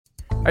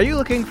Are you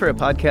looking for a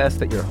podcast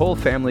that your whole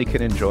family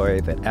can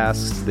enjoy that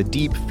asks the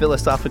deep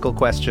philosophical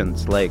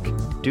questions like,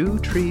 do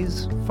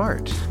trees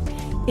fart?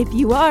 If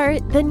you are,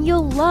 then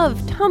you'll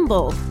love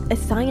Tumble, a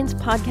science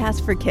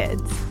podcast for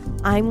kids.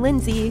 I'm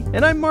Lindsay.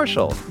 And I'm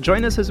Marshall.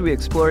 Join us as we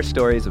explore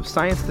stories of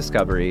science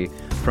discovery,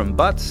 from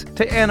butts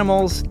to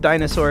animals,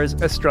 dinosaurs,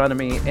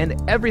 astronomy,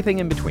 and everything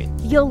in between.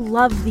 You'll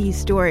love these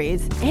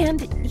stories,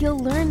 and you'll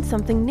learn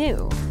something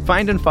new.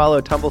 Find and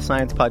follow Tumble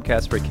Science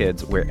Podcast for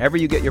Kids wherever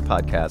you get your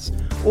podcasts,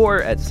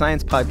 or at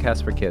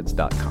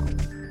sciencepodcastforkids.com.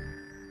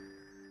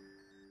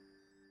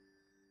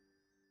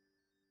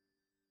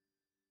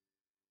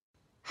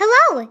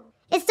 Hello!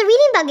 It's the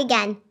Reading Bug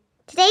again.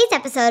 Today's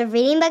episode of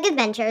Reading Bug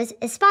Adventures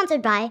is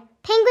sponsored by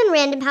Penguin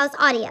Random House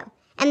Audio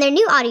and their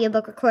new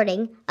audiobook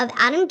recording of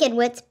Adam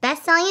Gidwit's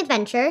best-selling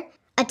adventure,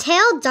 A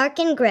Tale Dark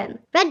and Grim,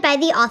 read by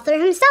the author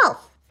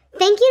himself.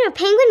 Thank you to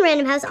Penguin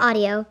Random House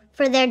Audio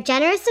for their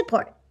generous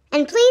support.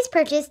 And please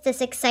purchase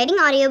this exciting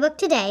audiobook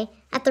today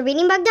at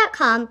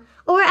thereadingbug.com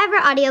or wherever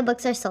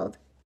audiobooks are sold.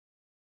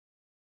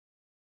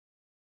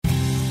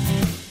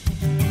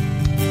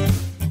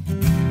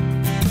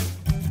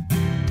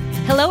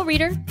 Hello,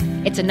 reader.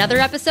 It's another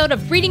episode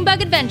of Reading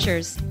Bug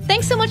Adventures.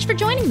 Thanks so much for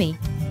joining me.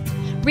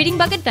 Reading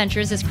Bug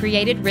Adventures is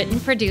created, written,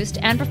 produced,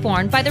 and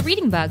performed by The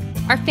Reading Bug,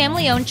 our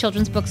family-owned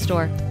children's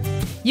bookstore.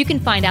 You can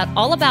find out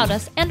all about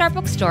us and our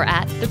bookstore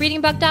at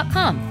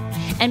thereadingbug.com.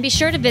 And be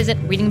sure to visit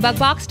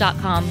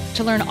readingbugbox.com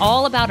to learn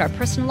all about our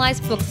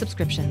personalized book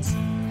subscriptions.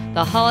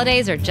 The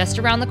holidays are just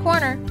around the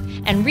corner,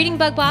 and Reading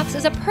Bug Box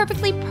is a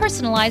perfectly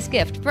personalized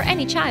gift for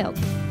any child.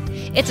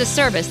 It's a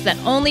service that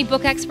only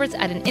book experts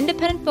at an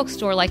independent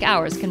bookstore like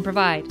ours can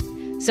provide.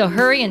 So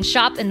hurry and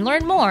shop and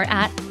learn more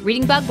at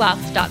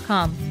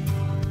readingbugbox.com.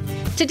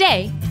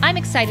 Today, I'm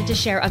excited to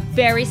share a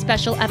very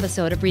special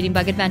episode of Reading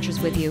Bug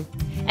Adventures with you.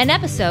 An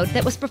episode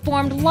that was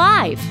performed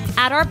live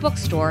at our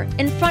bookstore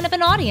in front of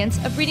an audience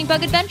of Reading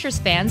Bug Adventures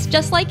fans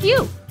just like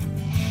you.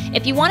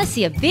 If you want to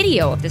see a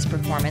video of this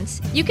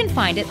performance, you can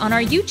find it on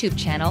our YouTube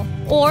channel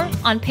or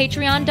on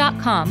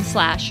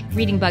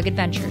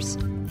patreon.com/readingbugadventures.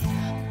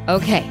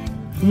 Okay,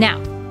 now,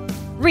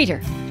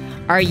 reader,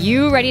 are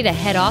you ready to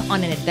head off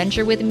on an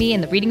adventure with me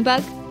in the Reading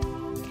Bug?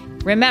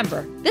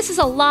 Remember, this is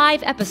a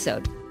live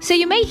episode, so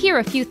you may hear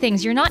a few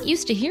things you're not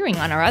used to hearing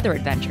on our other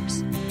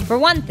adventures. For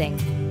one thing,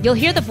 you'll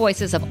hear the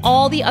voices of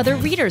all the other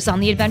readers on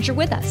the adventure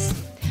with us.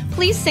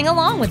 Please sing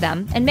along with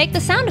them and make the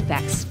sound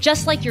effects,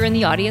 just like you're in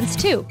the audience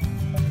too.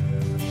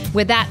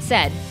 With that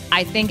said,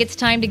 I think it's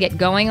time to get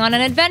going on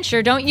an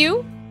adventure, don't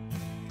you?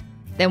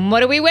 Then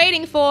what are we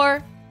waiting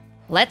for?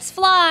 Let's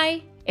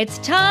fly! It's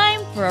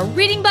time for a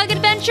Reading Bug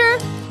Adventure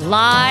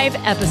live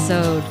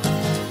episode.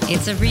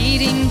 It's a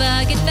Reading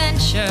Bug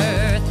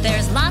Adventure.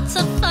 There's lots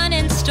of fun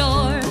in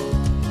store.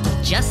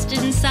 Just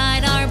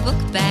inside our book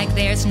bag,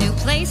 there's new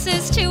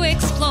places to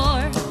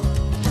explore.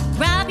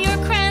 Grab your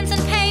crayons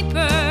and paper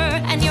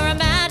and your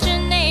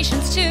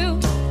imaginations too.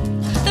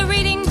 The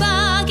Reading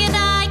Bug and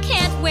I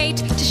can't wait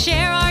to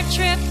share our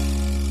trip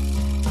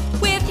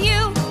with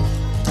you.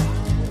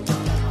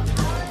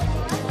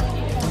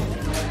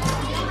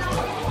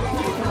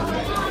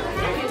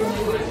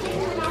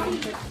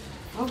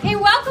 Okay,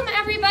 welcome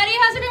everybody.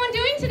 How's everyone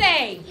doing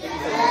today? Good!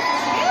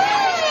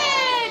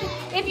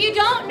 If you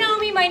don't know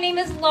me, my name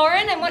is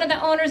Lauren. I'm one of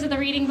the owners of the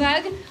Reading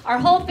Bug. Our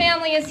whole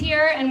family is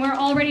here, and we're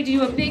all ready to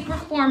do a big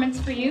performance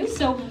for you.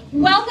 So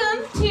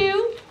welcome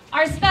to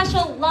our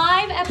special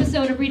live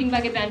episode of Reading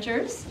Bug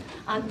Adventures.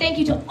 Thank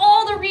you to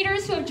all the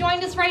readers who have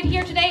joined us right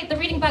here today at the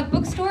Reading Bug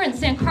Bookstore in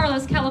San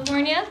Carlos,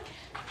 California.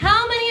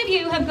 How many of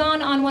you have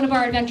gone on one of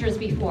our adventures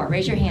before?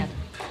 Raise your hand.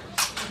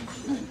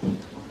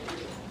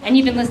 And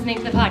you've been listening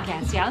to the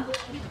podcast, yeah?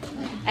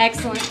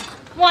 Excellent.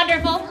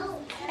 Wonderful.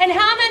 And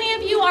how many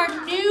of you are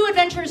new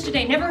adventurers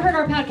today? Never heard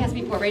our podcast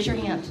before? Raise your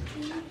hand.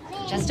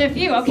 Just a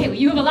few. Okay, well,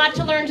 you have a lot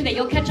to learn today.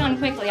 You'll catch on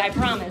quickly, I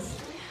promise.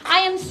 I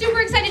am super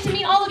excited to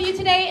meet all of you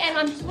today, and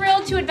I'm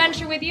thrilled to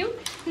adventure with you.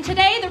 And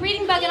today, the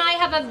Reading Bug and I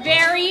have a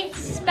very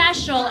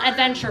special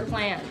adventure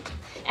planned.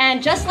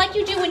 And just like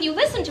you do when you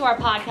listen to our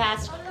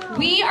podcast,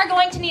 we are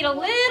going to need a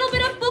little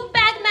bit of book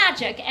bag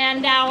magic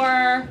and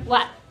our,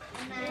 what?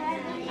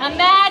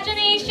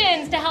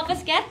 Imaginations to help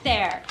us get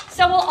there.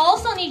 So we'll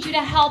also need you to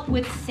help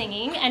with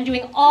singing and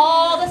doing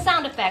all the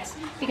sound effects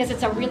because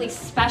it's a really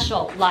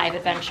special live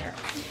adventure.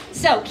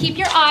 So keep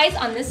your eyes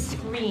on this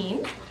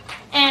screen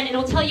and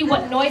it'll tell you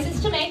what noises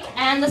to make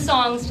and the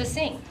songs to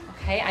sing.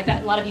 Okay, I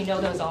bet a lot of you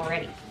know those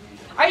already.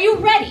 Are you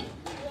ready?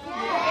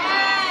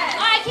 Yes!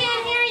 I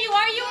can't hear you.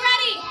 Are you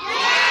ready?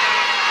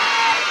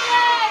 Yes!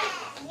 Good.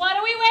 What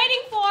are we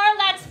waiting for?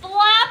 Let's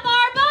flap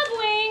our bug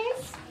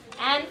wings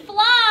and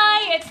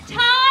fly. It's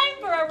time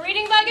for a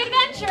Reading Bug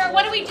Adventure.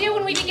 What do we do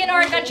when we begin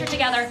our adventure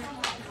together?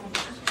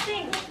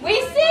 Sing.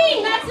 We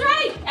sing, that's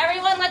right.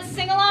 Everyone, let's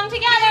sing along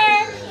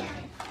together.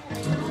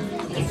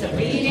 It's a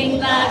Reading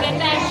Bug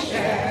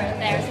Adventure.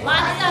 There's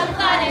lots of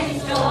fun in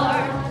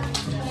store.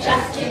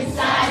 Just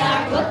inside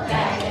our book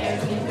bag,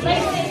 there's new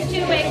places to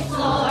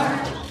explore.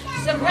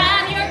 So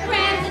grab your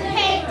crayons and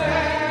paper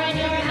and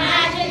your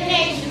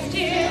imaginations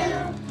too.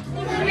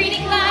 The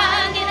Reading Bug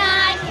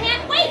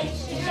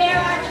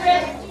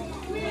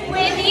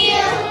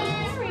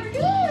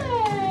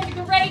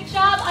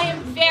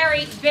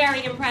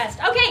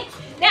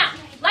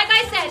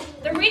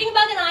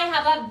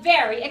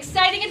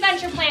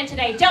plan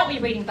today, don't we,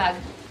 Reading Bug?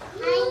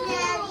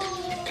 I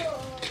love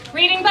you.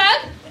 Reading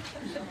Bug?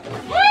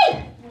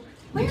 Hey!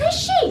 Where is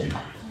she?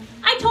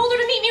 I told her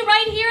to meet me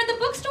right here at the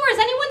bookstore. Has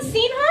anyone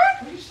seen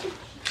her?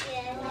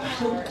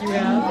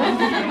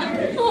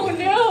 Yeah. Oh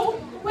no!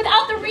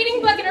 Without the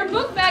Reading Bug in her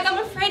book bag, I'm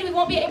afraid we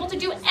won't be able to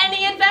do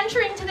any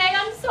adventuring today.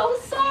 I'm so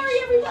sorry,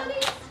 everybody.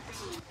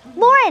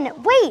 Lauren,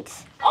 wait.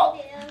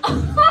 Oh!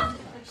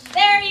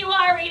 There you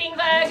are, Reading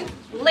Bug.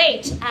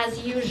 Late, as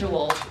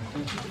usual.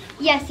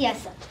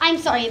 Yes, I'm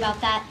sorry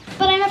about that,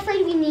 but I'm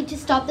afraid we need to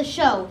stop the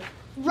show.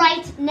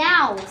 Right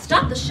now.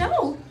 Stop the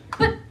show?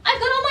 But I've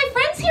got all my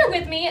friends here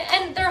with me,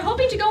 and they're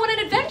hoping to go on an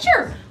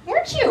adventure,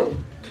 weren't you?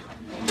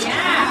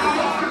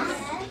 Yeah.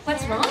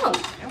 What's wrong?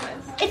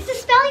 It's the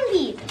spelling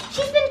bee.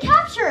 She's been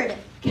captured.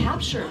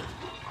 Captured?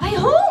 By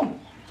whom?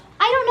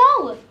 I don't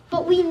know,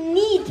 but we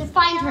need to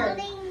find her.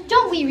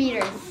 Don't we,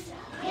 readers?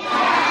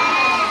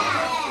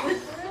 Yes.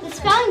 The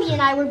spelling bee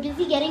and I were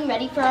busy getting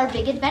ready for our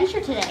big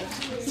adventure today,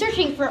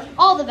 searching for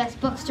all the best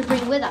books to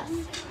bring with us.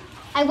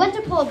 I went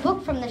to pull a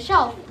book from the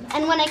shelf,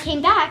 and when I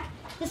came back,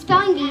 the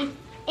spelling bee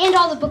and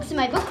all the books in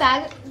my book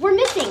bag were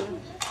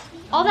missing.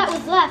 All that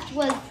was left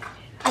was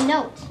a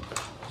note.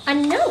 A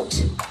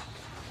note?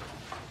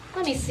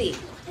 Let me see.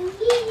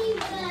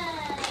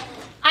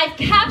 I've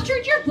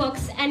captured your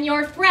books and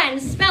your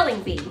friend's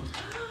spelling bee.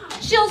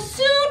 She'll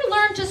soon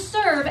learn to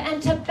serve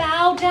and to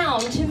bow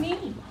down to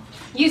me.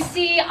 You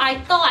see, I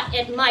thought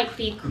it might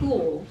be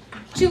cool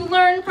to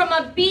learn from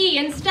a bee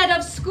instead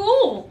of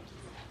school.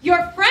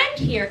 Your friend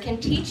here can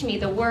teach me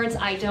the words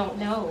I don't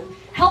know,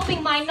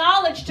 helping my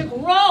knowledge to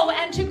grow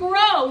and to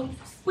grow.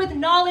 With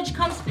knowledge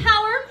comes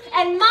power,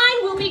 and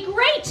mine will be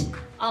great.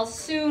 I'll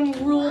soon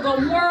rule the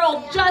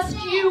world, just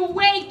you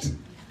wait.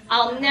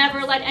 I'll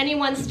never let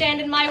anyone stand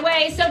in my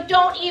way, so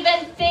don't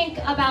even think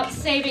about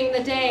saving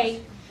the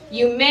day.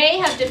 You may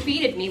have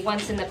defeated me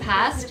once in the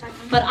past,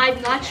 but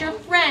I've got your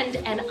friend,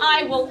 and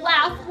I will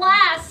laugh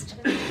last.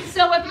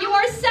 So if you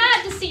are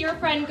sad to see your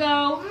friend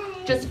go,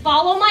 just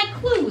follow my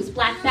clues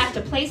back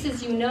to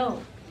places you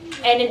know.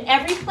 And in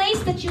every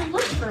place that you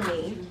look for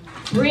me,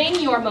 bring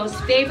your most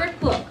favorite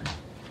book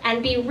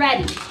and be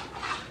ready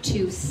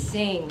to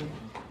sing.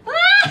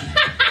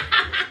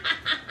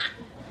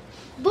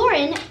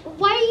 Lauren,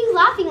 why are you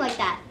laughing like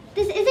that?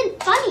 This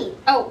isn't funny.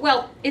 Oh,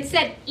 well, it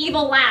said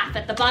evil laugh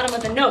at the bottom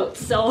of the note,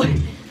 so...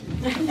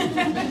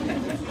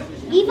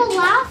 Evil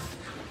laugh?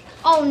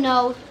 Oh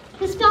no,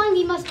 the spelling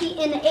bee must be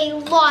in a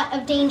lot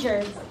of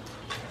danger.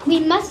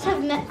 We've met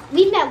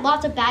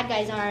lots of bad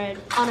guys on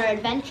our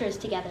adventures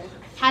together,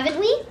 haven't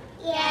we?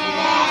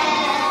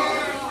 Yes.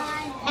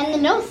 And the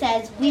note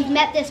says we've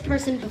met this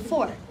person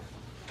before.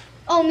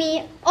 Oh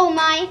me, oh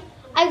my,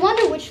 I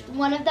wonder which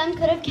one of them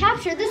could have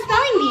captured the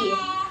spelling bee.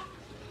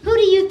 Who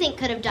do you think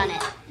could have done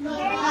it?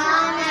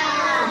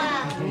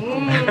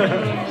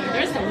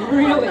 There's some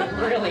really,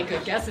 really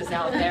good guesses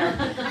out there.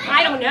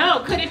 I don't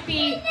know. Could it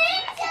be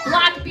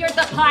Blackbeard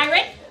the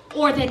pirate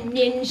or the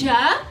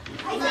ninja?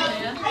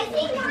 I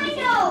think I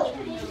know.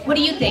 What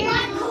do you think?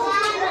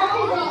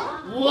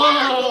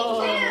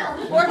 Whoa!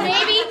 Or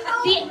maybe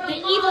the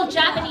evil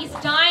Japanese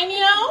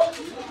daimyo?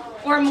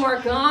 Or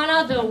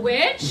Morgana the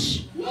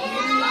witch?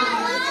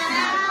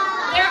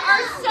 There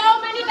are so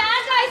many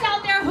bad guys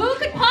out there. Who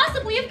could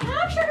possibly have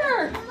captured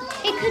her?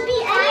 It could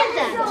be any of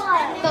them.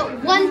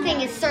 But one thing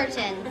is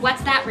certain.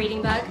 What's that,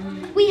 Reading Bug?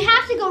 We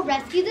have to go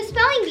rescue the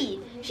spelling bee.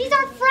 She's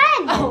our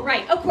friend. Oh,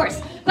 right, of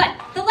course. But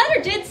the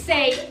letter did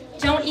say,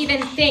 don't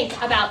even think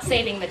about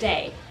saving the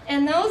day.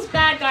 And those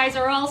bad guys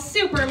are all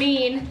super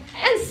mean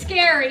and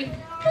scary.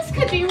 This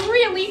could be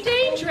really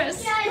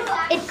dangerous.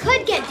 It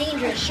could get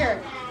dangerous, sure.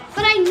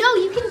 But I know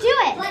you can do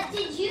it. But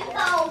did you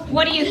know?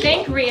 What do you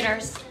think,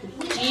 readers?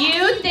 Do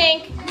you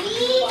think...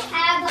 We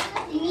have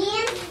me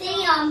and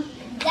Sam.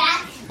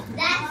 That's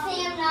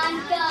Sam, not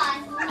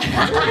Gus.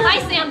 Hi,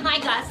 Sam. Hi,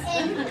 Gus.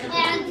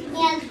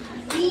 And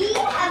we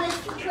have a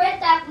secret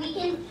that we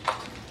can.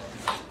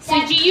 So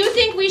do you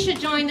think we should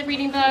join the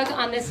Reading Bug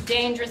on this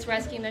dangerous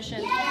rescue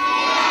mission? Yeah.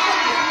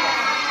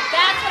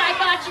 That's what I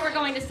thought you were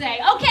going to say.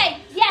 Okay,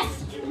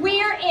 yes,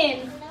 we're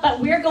in. But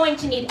we're going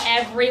to need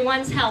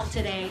everyone's help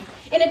today.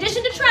 In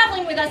addition to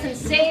traveling with us and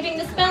saving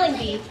the spelling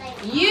bee,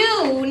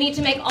 you need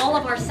to make all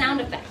of our sound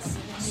effects.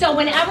 So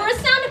whenever a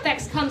sound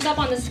effect comes up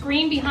on the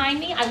screen behind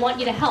me, I want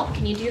you to help.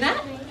 Can you do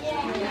that?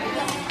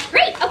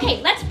 Great.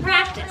 Okay, let's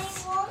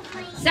practice.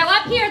 So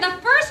up here, the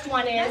first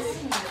one is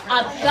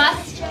a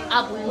gust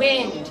of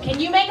wind. Can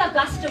you make a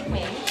gust of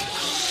wind?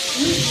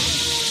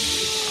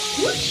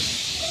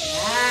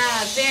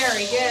 Yeah,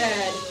 very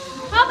good.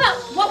 How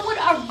about, what would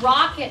a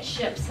rocket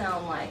ship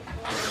sound like?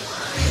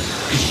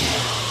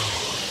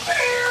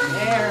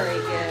 Very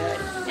good.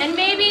 And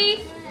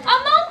maybe a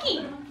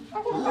monkey.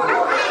 Those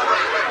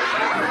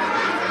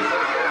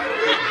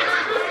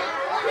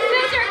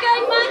are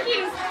good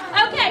monkeys.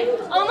 Okay,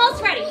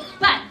 almost ready.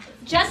 But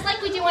just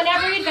like we do on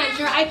every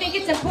adventure, I think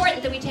it's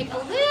important that we take a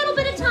little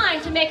bit of time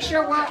to make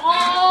sure we're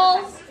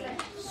all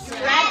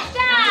stretched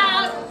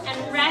out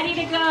and ready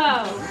to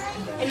go.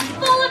 and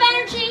full of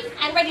energy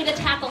and ready to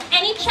tackle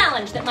any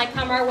challenge that might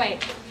come our way.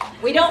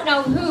 We don't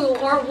know who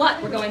or what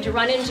we're going to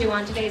run into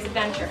on today's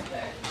adventure.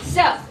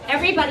 So,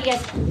 everybody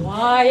as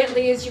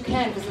quietly as you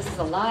can, because this is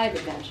a live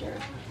adventure.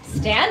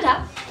 Stand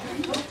up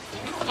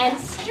and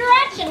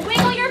stretch and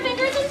wiggle your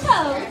fingers and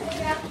toes.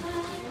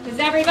 Is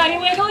everybody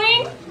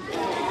wiggling?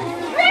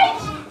 Great!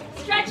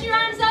 Stretch your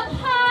arms up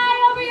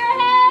high over your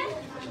head.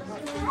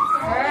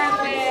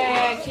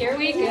 Perfect. Here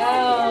we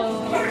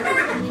go.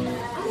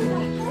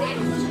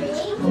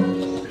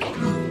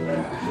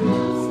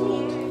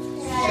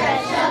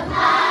 Stretch up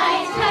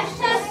high, touch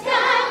the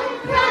sky,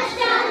 crouch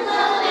down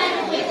low and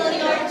wiggle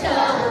your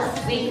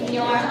toes. Swing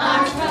your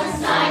arms from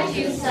side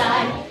to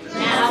side.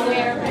 Now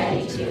we're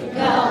ready to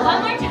go. One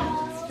more time.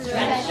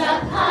 Stretch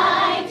up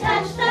high,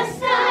 touch the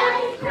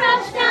sky,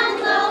 crouch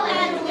down low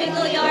and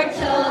wiggle your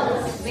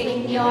toes.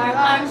 Swing your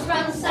arms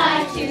from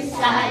side to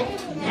side.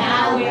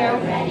 Now we're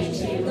ready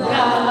to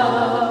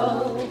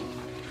go.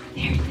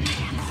 Very good.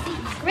 Have a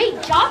seat. Great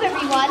job,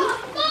 everyone.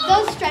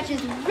 Those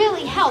stretches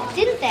really helped,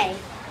 didn't they?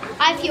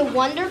 I feel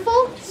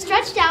wonderful,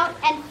 stretched out,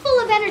 and full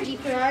of energy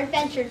for our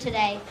adventure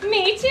today.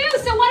 Me too.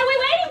 So what are we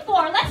waiting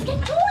for? Let's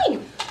get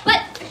going.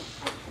 But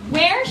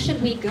where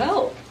should we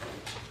go?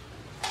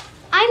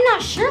 I'm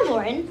not sure,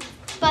 Lauren,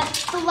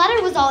 but the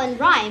letter was all in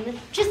rhyme,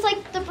 just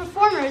like the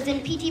performers in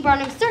P.T.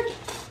 Barnum's circus.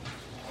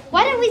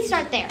 Why don't we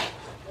start there?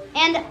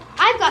 And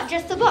I've got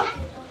just the book.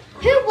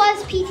 Who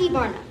Was P.T.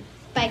 Barnum?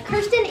 By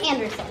Kirsten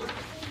Anderson.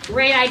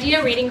 Great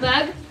idea, Reading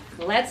Bug.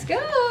 Let's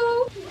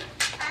go.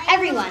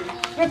 Everyone,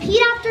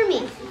 repeat after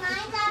me.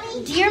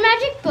 Dear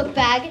Magic Book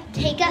Bag,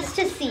 take us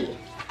to see.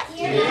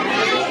 Dear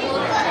Magic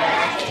Book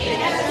Bag, take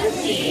us to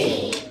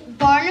see.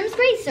 Barnum's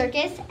Great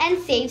Circus and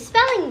Save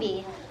Spelling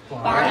Bee.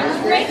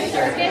 Barnum's Great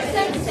Circus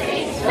and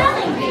Save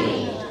Spelling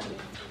Bee.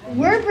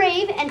 We're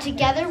brave and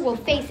together we'll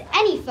face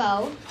any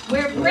foe.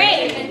 We're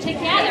brave and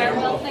together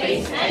we'll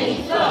face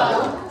any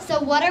foe. So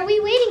what are we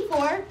waiting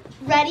for?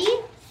 Ready,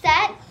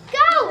 set,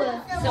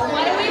 go! So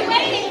what are we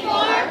waiting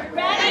for?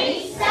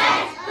 Ready,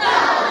 set,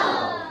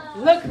 go!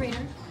 Look,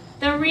 reader,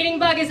 the Reading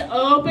Bug is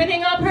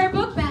opening up her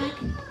book bag.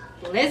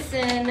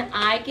 Listen,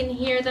 I can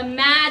hear the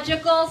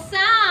magical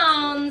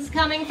sounds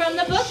coming from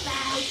the book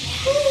bag.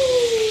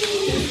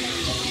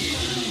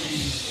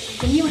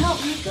 Can you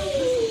help me?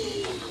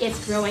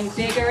 It's growing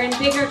bigger and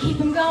bigger. Keep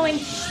them going.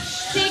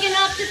 Big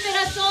enough to fit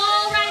us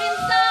all right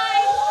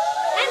inside.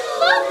 And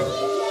look,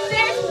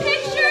 there's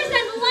pictures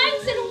and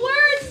lights and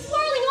words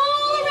swirling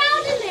all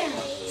around in there.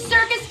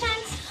 Circus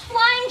tents,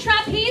 flying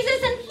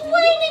trapezes, and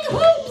flaming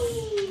hoops.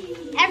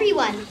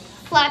 Everyone,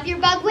 flap your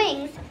bug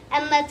wings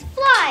and let's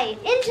fly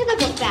into the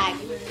book bag.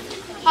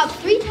 Hop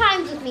 3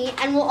 times with me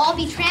and we'll all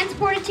be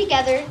transported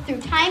together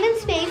through time and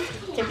space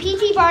to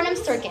P.T.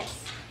 Barnum's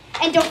circus.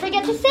 And don't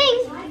forget to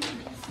sing.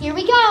 Here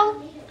we go.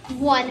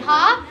 1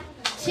 hop,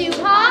 2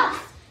 hops,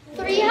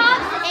 3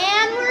 hops,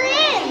 and we're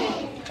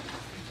in.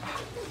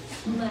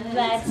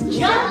 Let's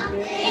jump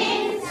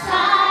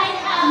inside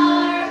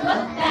our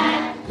book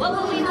bag. What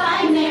will we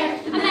find there?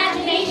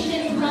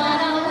 Imaginations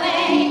run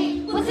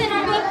away. What's in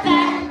our book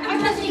bag? Our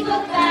trusty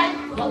book bag.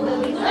 What will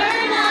we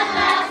learn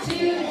about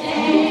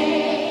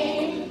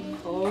today?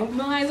 Oh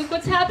my, look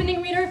what's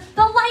happening, reader.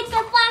 The lights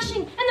are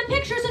flashing and the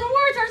pictures and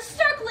words are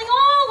circling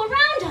all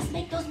around us.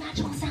 Make those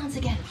magical sounds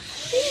again.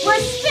 We're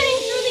spinning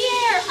through the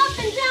air, up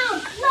and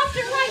down, left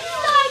and right,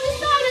 side to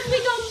side as we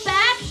go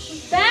back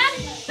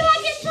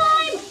in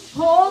time.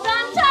 Hold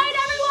on tight,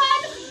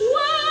 everyone.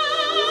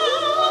 Whoa!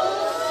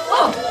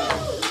 Oh!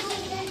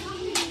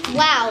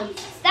 Wow,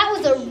 that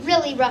was a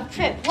really rough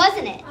trip,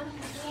 wasn't it?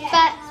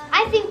 But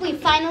I think we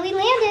finally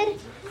landed.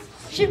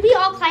 Should we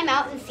all climb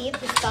out and see if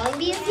the spelling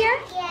bee is here?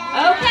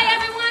 Okay,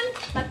 everyone,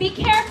 but be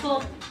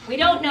careful. We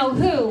don't know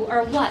who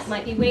or what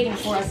might be waiting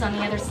for us on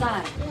the other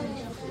side.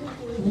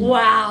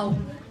 Wow,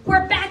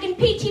 we're back in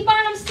P.T.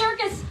 Barnum's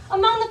circus,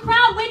 among the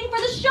crowd waiting for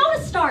the show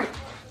to start.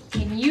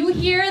 Can you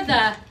hear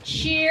the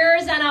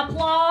cheers and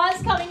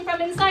applause coming from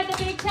inside the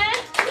big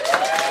tent? The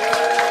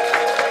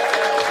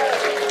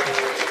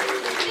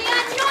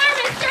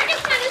enormous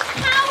circus tent is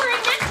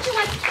towering next to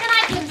us, and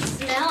I can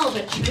smell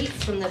the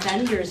treats from the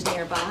vendors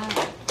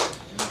nearby.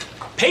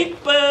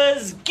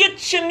 Papers!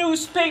 Get your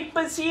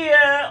newspapers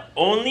here!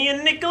 Only a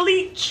nickel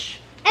each!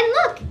 And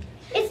look,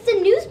 it's the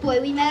newsboy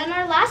we met on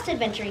our last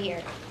adventure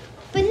here.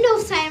 But no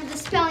sign of the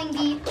spelling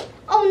bee.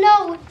 Oh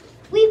no,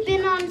 we've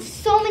been on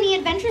so many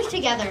adventures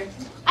together.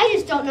 I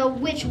just don't know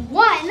which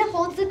one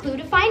holds the clue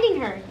to finding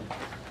her.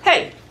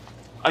 Hey,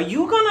 are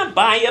you gonna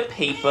buy a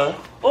paper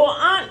or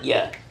aren't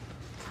you?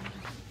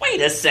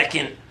 Wait a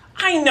second,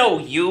 I know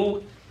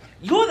you.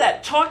 You're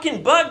that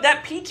talking bug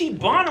that P.T.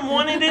 Barnum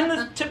wanted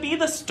to be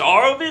the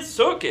star of his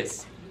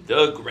circus.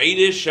 The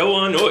greatest show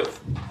on earth.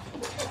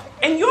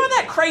 And you're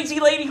that crazy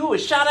lady who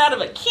was shot out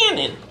of a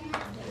cannon.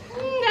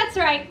 That's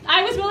right.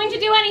 I was willing to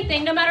do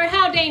anything, no matter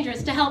how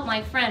dangerous, to help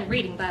my friend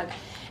Reading Bug.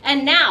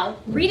 And now,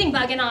 Reading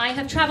Bug and I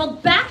have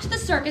traveled back to the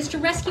circus to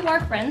rescue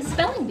our friend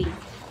Spelling Bee.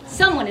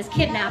 Someone has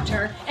kidnapped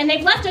her, and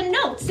they've left a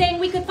note saying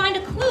we could find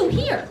a clue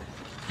here.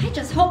 I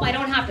just hope I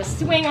don't have to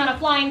swing on a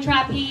flying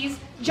trapeze,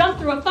 jump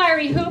through a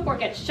fiery hoop, or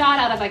get shot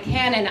out of a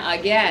cannon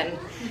again.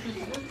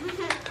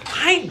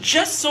 I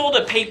just sold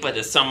a paper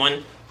to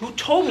someone who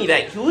told me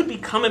that you would be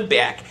coming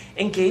back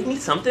and gave me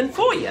something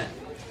for you.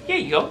 Here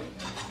you go.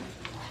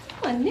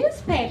 A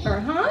newspaper,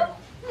 huh?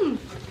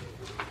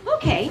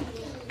 Okay.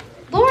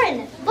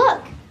 Lauren,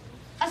 look.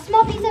 A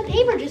small piece of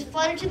paper just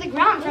fluttered to the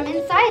ground from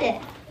inside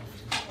it.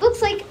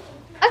 Looks like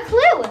a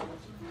clue.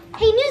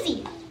 Hey,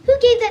 Newsy, who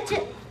gave that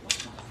to...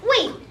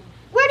 Wait,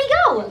 where'd he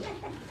go?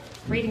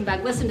 Reading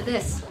Bug, listen to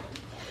this.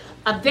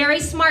 A very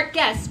smart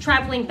guest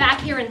traveling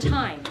back here in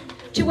time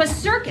to a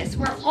circus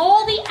where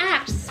all the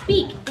acts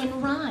speak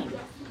in rhyme.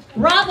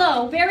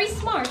 Bravo, very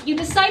smart. You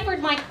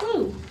deciphered my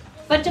clue.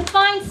 But to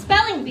find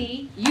spelling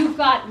bee, you've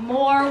got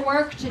more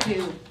work to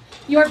do.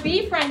 Your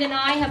bee friend and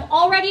I have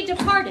already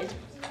departed.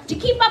 To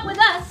keep up with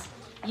us,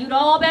 you'd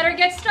all better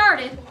get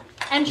started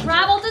and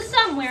travel to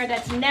somewhere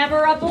that's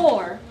never a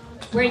bore,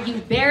 where you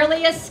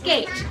barely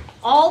escaped,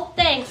 all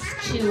thanks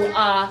to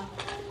a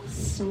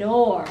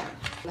snore.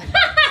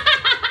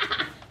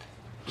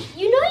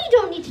 You know you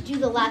don't need to do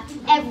the laughs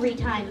every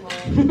time,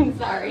 Lauren.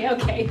 Sorry,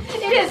 okay.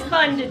 It is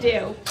fun to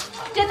do.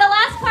 Did the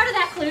last part of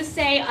that clue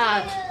say,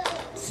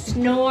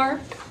 snore?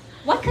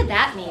 What could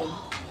that mean?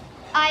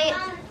 I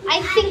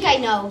think I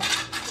know.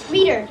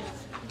 Reader,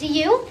 do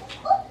you?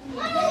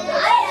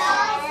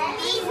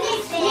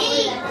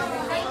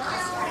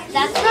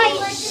 That's right.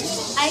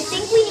 I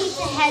think we need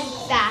to head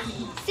back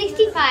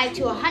 65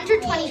 to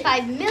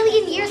 125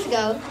 million years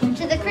ago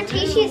to the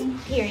Cretaceous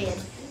period,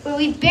 where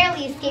we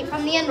barely escaped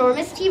from the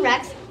enormous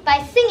T-Rex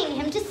by singing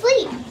him to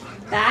sleep.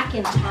 Back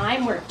in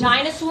time where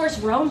dinosaurs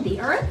roamed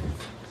the earth?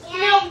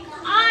 No,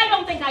 I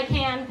don't think I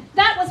can.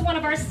 That was one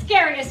of our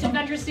scariest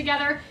adventures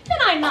together,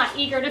 and I'm not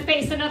eager to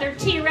face another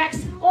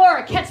T-Rex or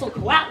a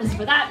Quetzalcoatlus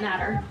for that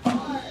matter.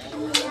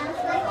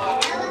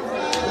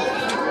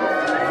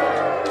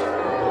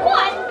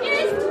 What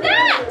is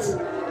that?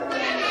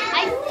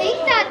 I think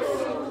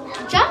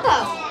that's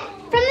Jumbo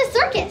from the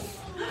circus,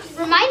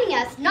 reminding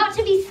us not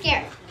to be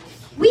scared.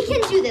 We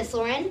can do this,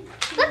 Lauren.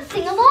 Let's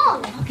sing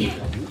along. Okay.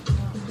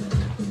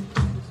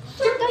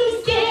 Don't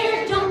be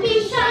scared, don't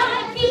be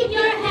shy, keep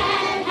your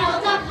head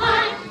held up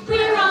high.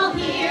 We're all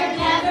here,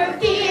 never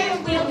fear,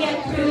 we'll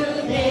get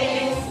through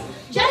this.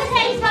 Just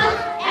hang tough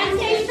and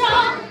stay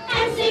strong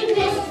and sing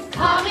this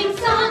calming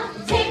song.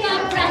 Take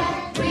a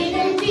breath, breathe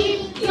in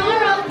deep,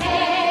 you're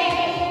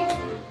okay.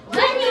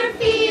 When you're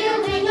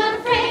feeling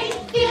afraid,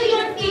 feel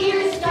your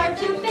fears start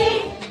to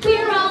fade.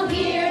 We're all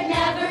here,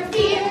 never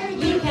fear,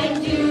 you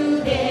can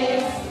do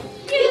this.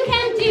 You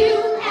can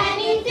do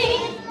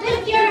anything,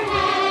 lift your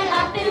head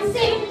up and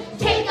sing.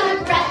 Take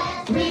a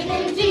breath, breathe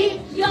in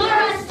deep, you're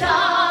a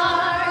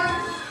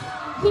star.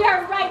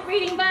 You're right,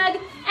 Reading Bug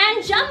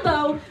and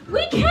Jumbo.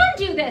 We can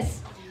do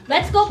this.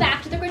 Let's go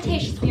back to the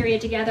Cretaceous period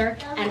together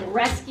and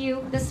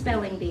rescue the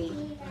spelling bee.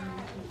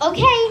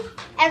 Okay,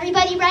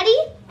 everybody ready?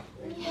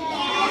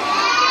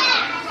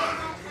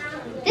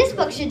 This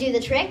book should do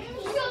the trick.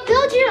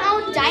 Build your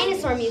own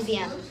dinosaur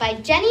museum by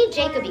Jenny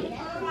Jacoby.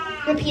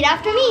 Repeat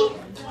after me.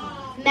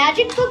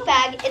 Magic book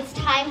bag, it's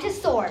time to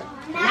soar.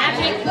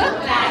 Magic book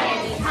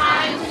bag, it's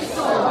time to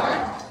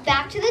soar.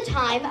 Back to the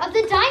time of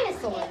the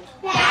dinosaur.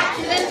 Back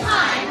to the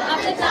time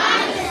of the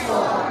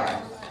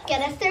dinosaur.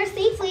 Get us there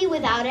safely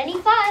without any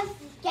fuss.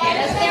 Get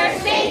us there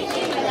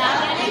safely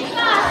without any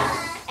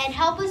fuss. And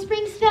help us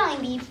bring Spelling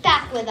Bee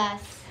back with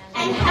us.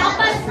 And help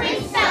us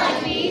bring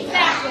Spelling Bee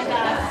back with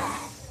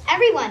us.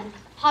 Everyone,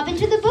 hop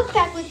into the book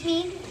bag with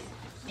me.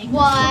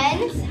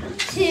 1,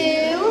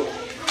 2,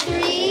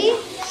 3,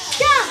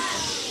 jump!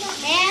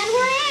 And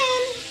we're in.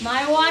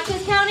 My watch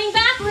is counting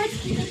backwards.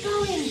 Keep it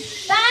going.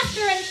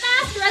 Faster and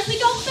faster as we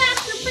go back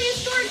through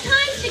prehistoric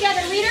times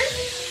together,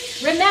 readers.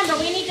 Remember,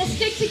 we need to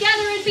stick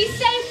together and be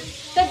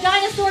safe. The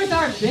dinosaurs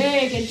are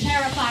big and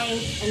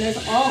terrifying, and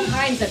there's all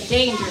kinds of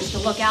dangers to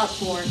look out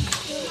for.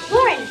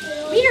 Lauren,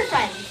 reader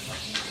friends,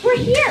 we're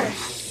here.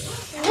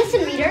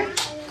 Listen, reader,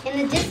 in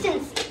the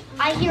distance,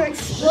 I hear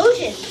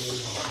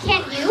explosions.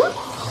 Can't you?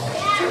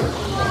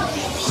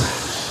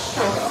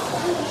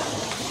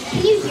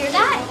 Can you hear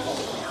that?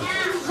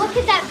 What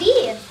could that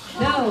be?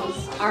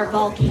 Those are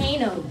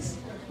volcanoes.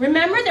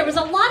 Remember, there was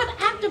a lot of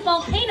active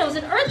volcanoes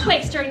and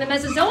earthquakes during the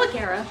Mesozoic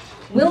era.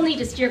 We'll need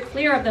to steer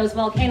clear of those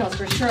volcanoes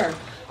for sure.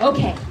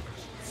 Okay,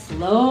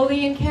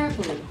 slowly and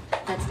carefully,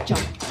 let's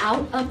jump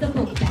out of the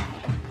book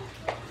bag.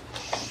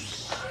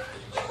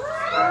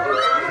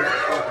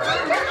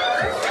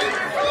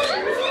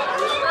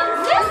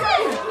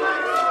 Listen!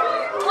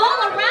 All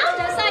around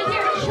us, I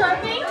hear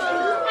chirping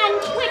and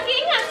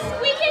clicking and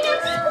squeaking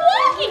and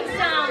squawking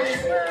sounds.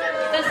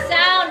 The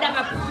sound of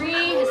a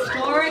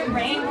prehistoric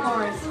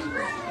rainforest.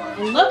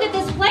 And look at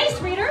this place,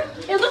 reader.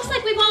 It looks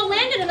like we've all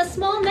landed in a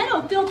small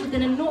meadow filled with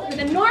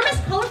enormous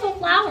colorful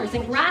flowers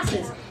and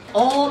grasses,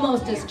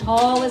 almost as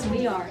tall as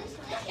we are.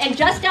 And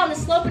just down the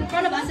slope in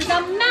front of us is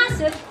a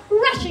massive,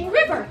 rushing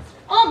river,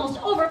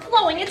 almost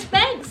overflowing its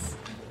banks.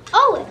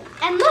 Oh,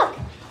 and look,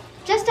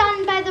 just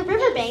down by the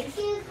riverbanks,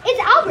 it's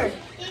Albert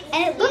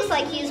And it looks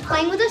like he is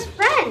playing with his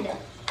friend.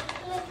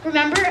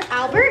 Remember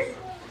Albert?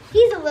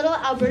 He's a little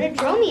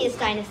Albertodromeus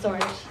dinosaur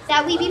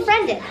that we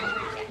befriended.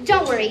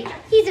 Don't worry,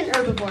 he's an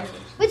herbivore,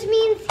 which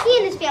means he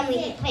and his family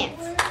eat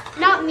plants,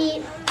 not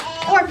meat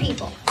or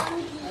people.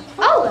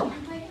 Oh,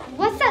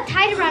 what's that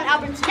tied around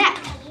Albert's neck?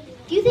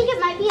 Do you think it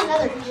might be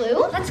another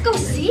clue? Let's go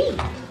see.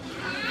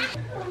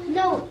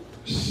 No,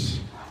 shh.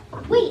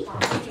 Wait,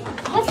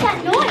 what's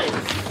that noise?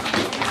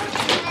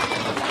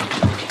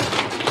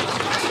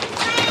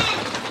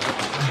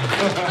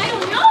 I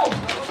don't know.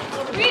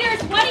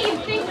 Readers, what do you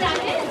think that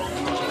is?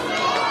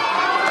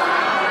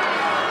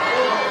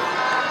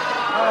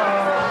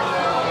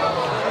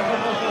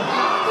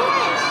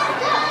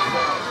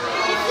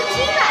 It's the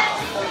T-Rex.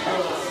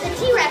 The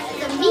T-Rex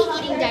is a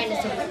meat-eating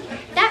dinosaur.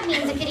 That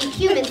means it could eat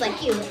humans like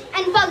you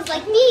and bugs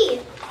like me.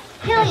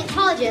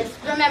 Paleontologists,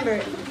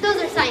 remember, those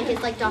are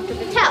scientists like Dr.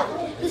 Patel,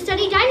 who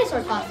study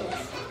dinosaur fossils.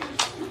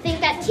 Think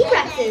that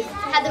T-Rexes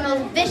had the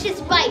most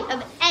vicious bite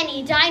of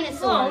any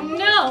dinosaur. Oh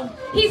no,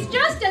 he's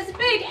just as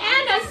big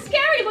and as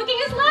scary looking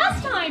as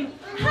last time.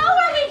 How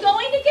are we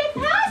going to get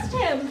past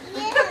him?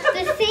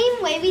 The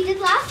same way we did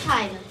last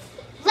time.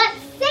 Let's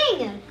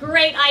sing!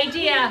 Great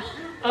idea.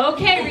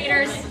 Okay,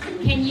 readers,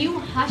 can you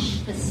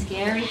hush the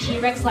scary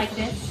T-Rex like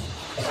this?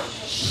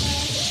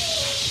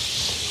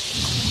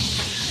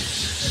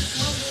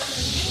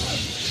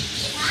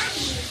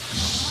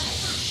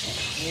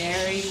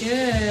 Very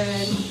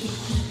good.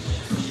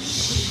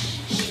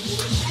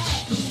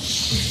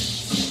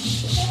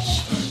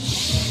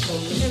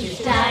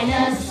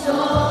 Dinosaur,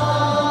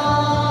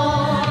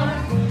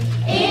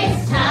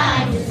 it's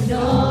time to snore.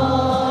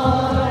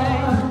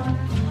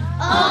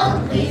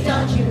 Oh, please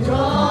don't you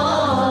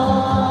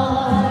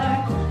roar,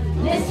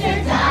 Mr.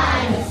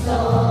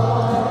 Dinosaur.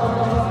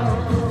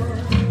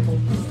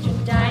 Mr.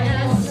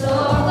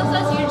 Dinosaur,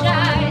 close your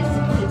eyes,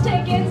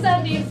 take in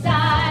some deep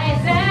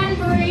sighs and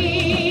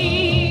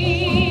breathe.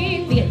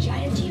 Be a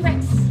giant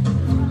T-Rex.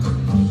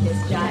 This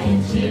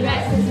giant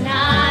T-Rex is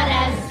not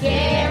as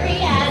scary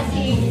as he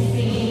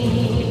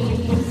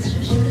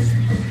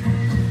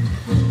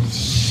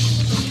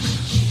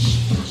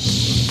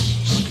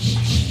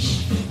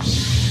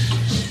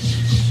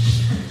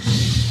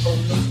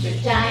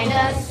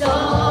Dinosaur,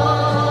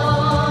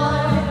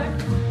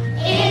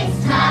 it's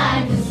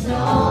time to snore.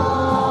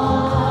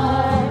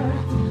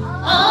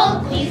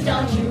 Oh, please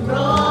don't you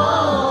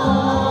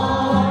roar,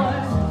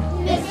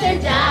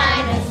 Mr.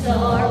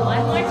 Dinosaur.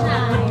 One more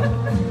time.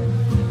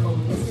 Oh,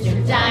 Mr.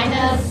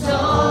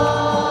 Dinosaur,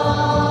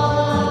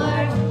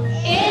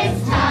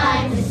 it's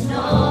time to snore.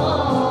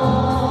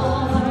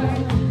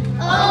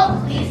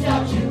 Oh, please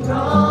don't you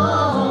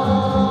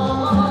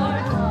roar,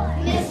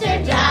 Mr.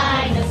 Dinosaur.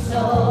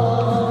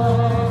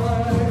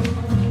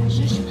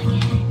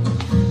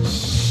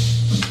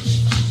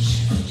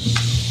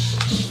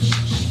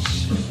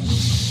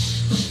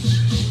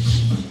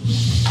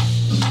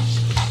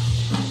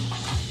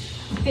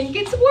 Think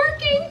it's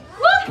working.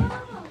 Look!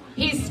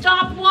 He's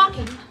stopped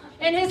walking,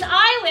 and his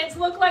eyelids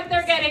look like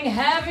they're getting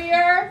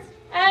heavier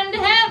and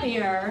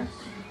heavier.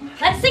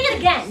 Let's sing it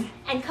again.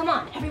 And come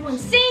on, everyone,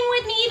 sing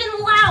with me even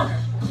louder.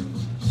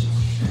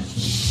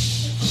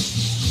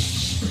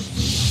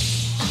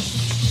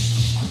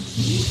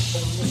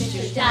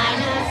 Mr.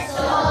 Dinosaur,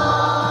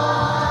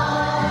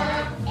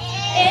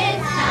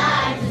 it's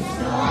time to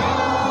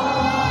snore.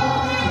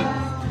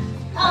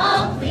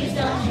 Oh, please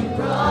don't you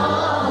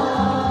roar,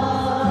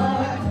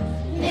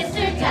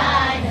 Mr.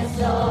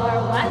 Dinosaur.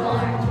 One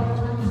more.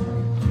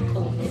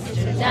 Oh,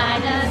 Mr.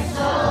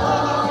 Dinosaur,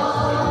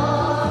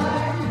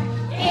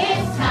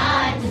 it's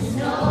time to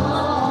snore.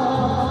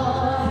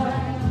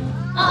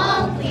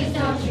 Oh, please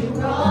don't you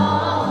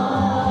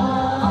roar,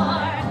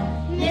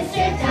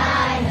 Mr.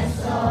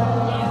 Dinosaur.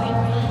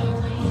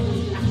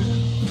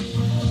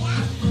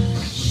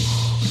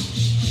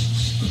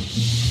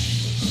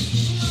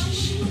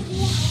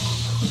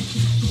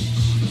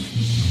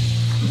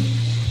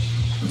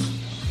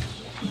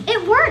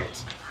 It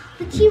worked!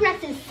 The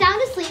T-Rex is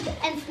sound asleep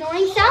and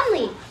snoring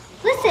soundly.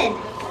 Listen.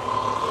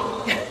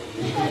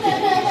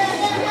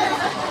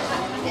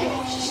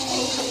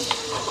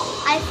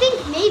 I think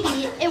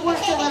maybe it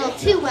worked a little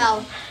too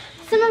well.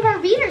 Some of our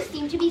readers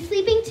seem to be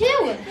sleeping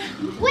too.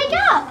 Wake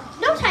up!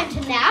 No time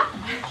to nap.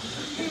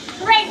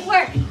 Great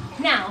work.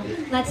 Now,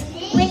 let's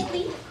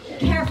quickly,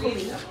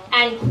 carefully,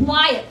 and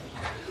quietly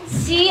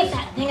see if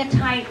that thing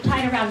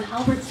tied around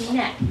Albert's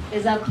neck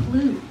is a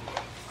clue.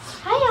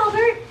 Hi,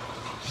 Albert.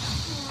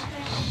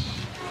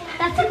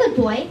 That's a good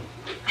boy.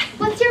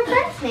 What's your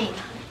friend's name?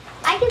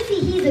 I can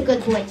see he's a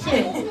good boy,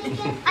 too.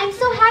 I'm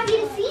so happy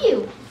to see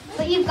you.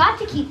 But you've got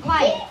to keep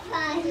quiet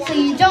so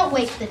you don't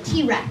wake the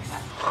T-Rex.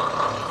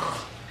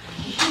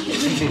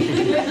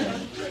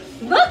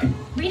 Look,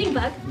 Reading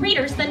Bug,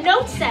 readers, the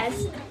note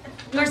says,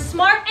 "You're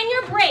smart and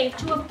you're brave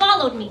to have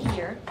followed me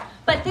here,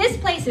 but this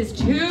place is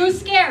too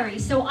scary,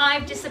 so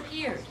I've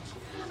disappeared.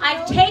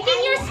 I've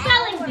taken your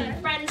spelling bee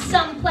friend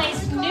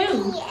someplace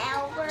new.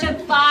 To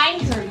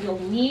find her, you'll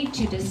need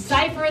to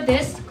decipher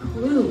this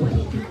clue." What do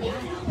you think of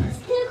that,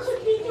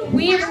 Albert?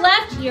 We've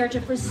left here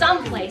for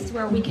some place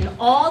where we can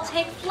all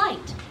take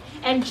flight.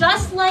 And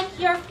just like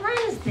your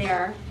friends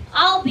there,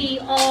 I'll be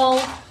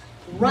all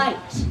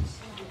right.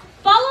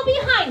 Follow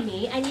behind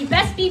me, and you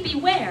best be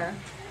beware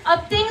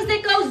of things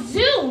that go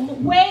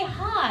zoom way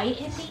high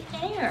in the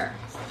air.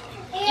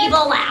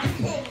 Evil laugh.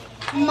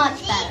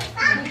 Much better.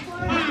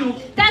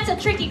 That's a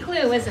tricky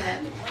clue, isn't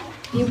it?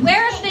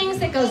 Beware of things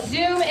that go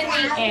zoom in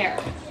the air.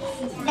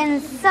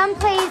 In some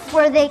place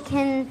where they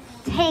can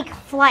take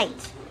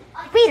flight.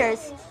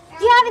 Readers,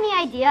 do you have any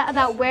idea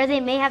about where they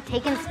may have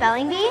taken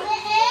Spelling Bee?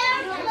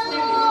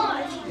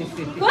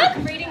 Look,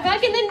 Reading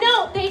Bug, in the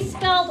note they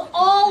spelled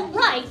all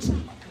right.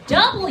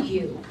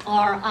 W-R-I-G-H-T.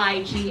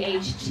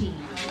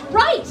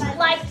 Right,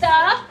 like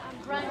the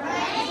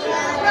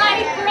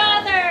Wright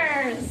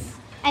Brothers.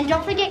 And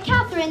don't forget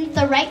Catherine,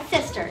 the Wright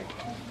sister.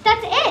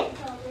 That's it.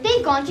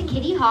 They've gone to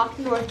Kitty Hawk,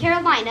 North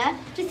Carolina,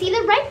 to see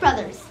the Wright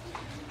brothers.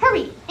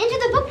 Hurry, into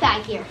the book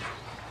bag here.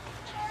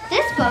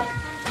 This book,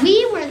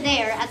 We Were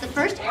There at the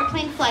First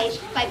Airplane Flight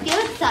by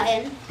Felix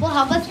Sutton, will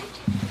help us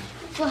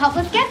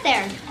get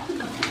there.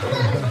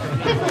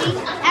 Quickly,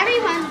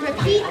 everyone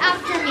repeat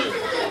after me.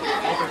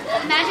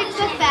 Magic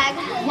book bag,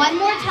 one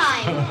more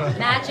time.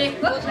 Magic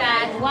book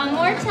bag, one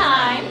more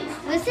time.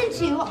 Listen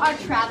to our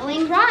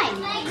traveling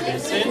rhyme.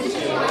 Listen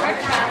to our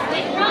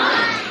traveling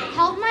rhyme.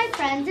 Help my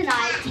friends and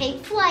I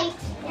take flight.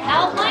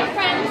 Help my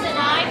friends and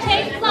I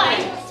take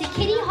flight. To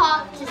Kitty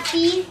Hawk to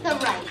see the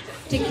Wrights.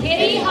 To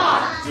Kitty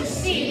Hawk to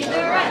see the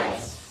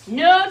Wrights.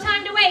 No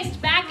time to waste.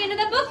 Back into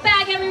the book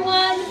bag,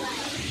 everyone.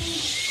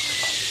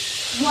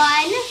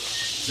 1,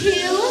 2,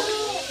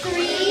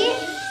 3,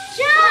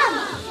 jump!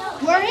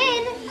 We're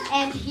in,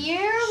 and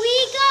here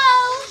we go.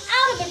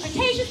 Out of the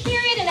Cretaceous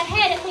period and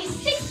ahead at least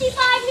 65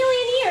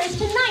 million years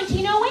to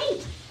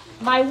 1908.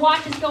 My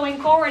watch is going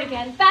forward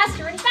again,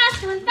 faster and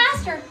faster and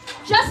faster,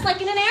 just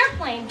like in an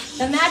airplane.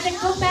 The magic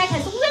book bag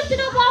has lifted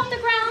up off the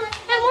ground,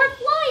 and we're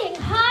flying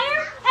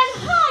higher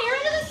and higher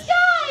into the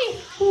sky.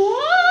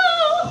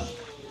 Whoa!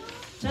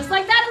 Just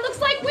like that, it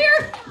looks like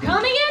we're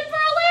coming in for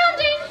a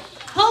landing.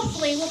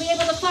 Hopefully, we'll be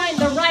able to find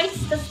the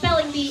Wrights, the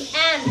Spelling Bee,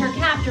 and her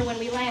captor when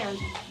we land.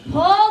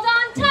 Hold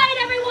on tight,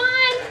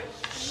 everyone!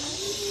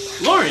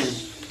 Lauren,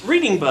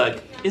 Reading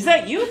Bug, is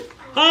that you?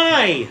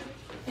 Hi!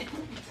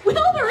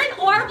 Wilbur and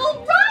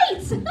Orville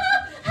Wrights!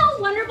 How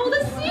wonderful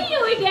to see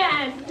you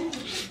again!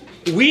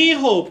 We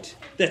hoped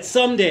that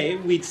someday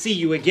we'd see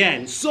you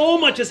again. So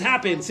much has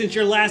happened since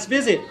your last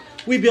visit.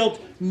 We built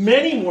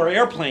many more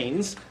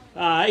airplanes,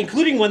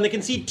 including one that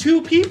can seat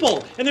 2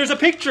 people. And there's a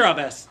picture of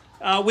us,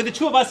 with the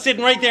 2 of us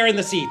sitting right there in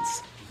the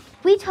seats.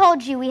 We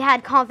told you we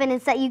had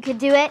confidence that you could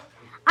do it.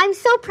 I'm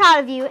so proud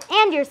of you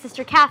and your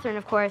sister Catherine,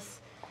 of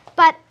course.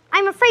 But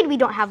I'm afraid we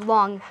don't have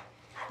long.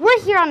 We're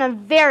here on a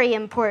very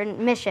important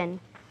mission.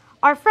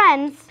 Our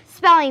friends,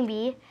 Spelling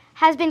Bee,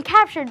 has been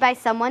captured by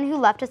someone who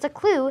left us a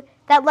clue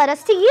that led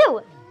us to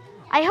you.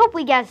 I hope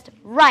we guessed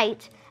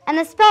right, and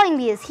the Spelling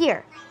Bee is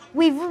here.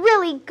 We've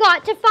really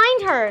got to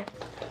find her.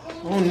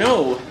 Oh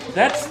no,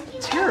 that's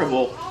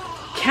terrible.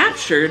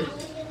 Captured?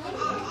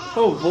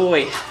 Oh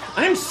boy,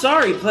 I'm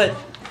sorry, but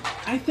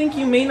I think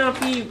you may not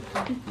be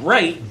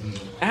right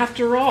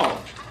after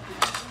all.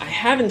 I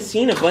haven't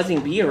seen a buzzing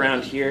bee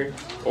around here,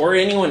 or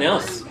anyone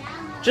else.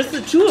 Just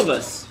the 2 of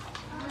us.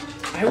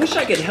 I wish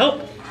I could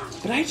help,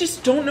 but I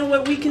just don't know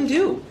what we can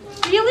do.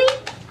 Really?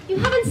 You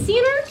haven't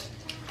seen her?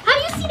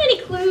 Have you seen any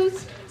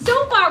clues?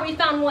 So far, we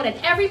found one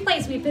at every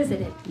place we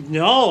visited.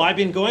 No, I've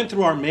been going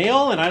through our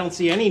mail, and I don't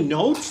see any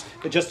notes,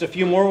 but just a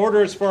few more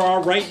orders for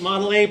our Wright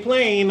Model A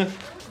plane.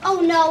 Oh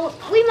no,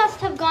 we must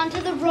have gone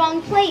to the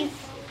wrong place.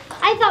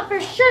 I thought for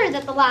sure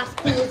that the last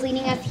clue was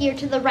leading us here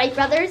to the Wright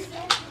brothers,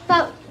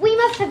 but we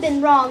must have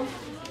been wrong.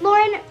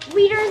 Lauren,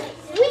 readers,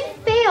 we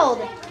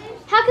failed.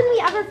 How can we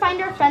ever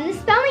find our friend the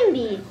Spelling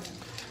Bee?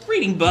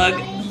 Reading Bug,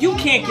 you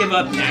can't give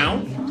up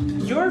now.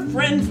 Your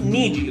friends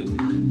need you.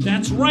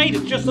 That's right,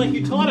 it's just like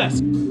you taught us.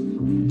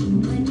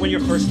 When your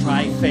first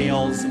try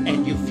fails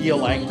and you feel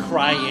like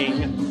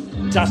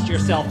crying, dust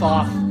yourself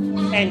off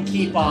and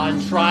keep on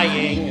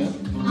trying.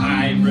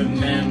 I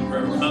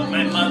remember what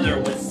my mother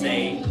would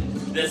say.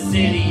 The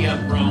city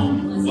of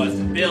Rome was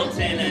built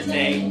in a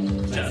day.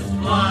 Just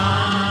fly,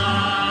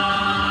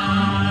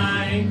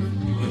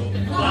 you'll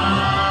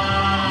fly.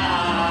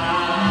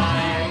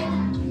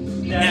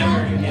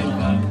 Never give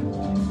up,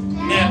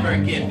 never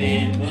give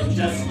in. We'll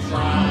just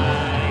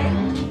try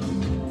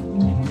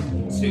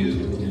to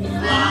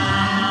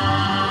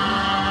fly,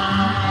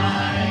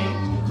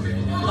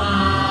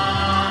 fly.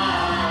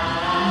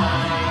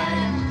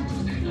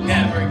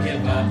 Never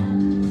give up,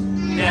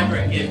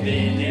 never give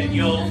in, and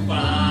you'll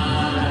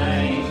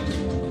find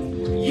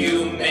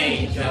you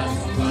may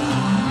just fly.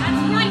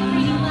 That's right,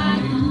 Reading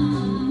Bug.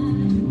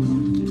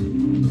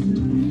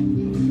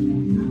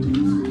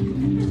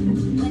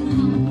 When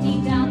Humpty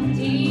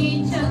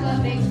Dumpty took a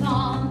big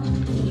fall,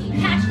 he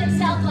patched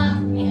himself up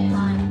and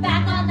climbed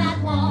back on that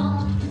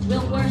wall.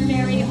 We'll work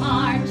very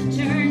hard to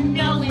turn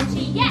no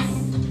into yes,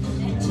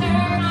 and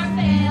turn our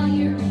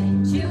failure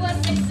into a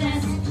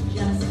success.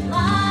 Just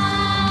fly,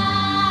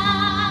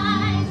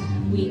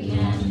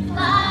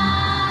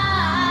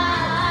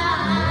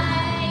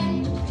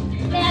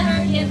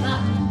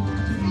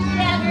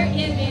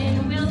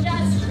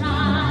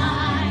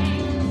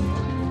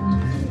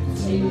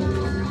 to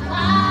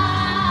fly.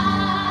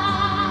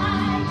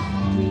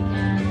 We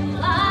can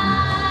fly.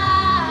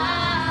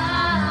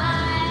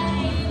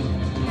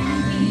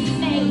 We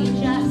may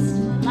just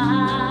fly.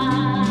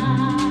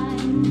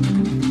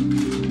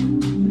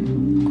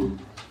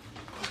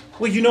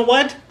 Well, you know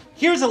what?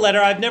 Here's a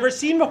letter I've never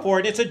seen before,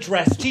 and it's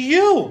addressed to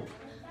you.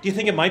 Do you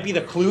think it might be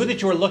the clue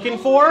that you were looking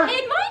for?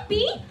 It might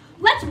be.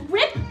 Let's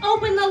rip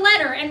open the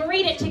letter and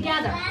read it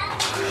together.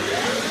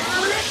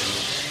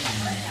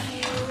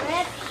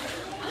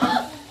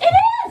 It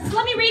is!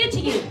 Let me read it to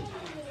you.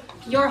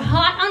 You're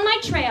hot on my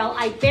trail.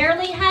 I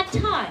barely had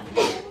time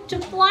to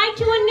fly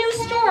to a new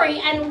story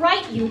and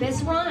write you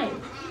this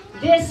rhyme.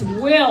 This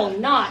will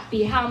not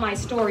be how my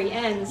story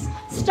ends.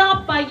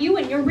 Stopped by you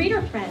and your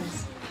reader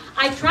friends.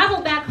 I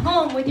travel back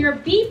home with your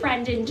bee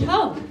friend in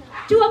tow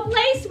to a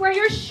place where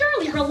you're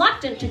surely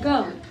reluctant to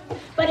go.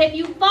 But if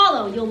you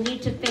follow, you'll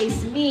need to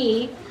face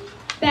me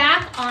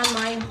back on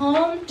my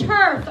home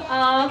turf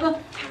of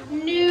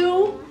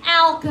New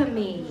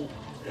Alchemy.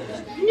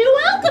 New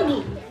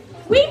Alchemy!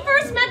 We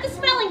first met the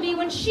spelling bee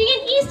when she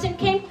and Easton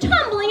came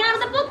tumbling out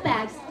of the book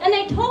bags, and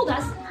they told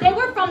us they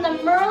were from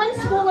the Merlin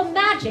School of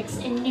Magics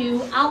in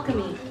New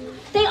Alchemy.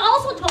 They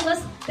also told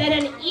us that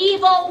an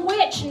evil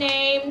witch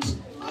named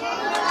Morgana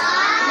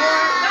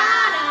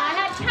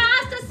had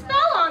cast a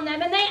spell on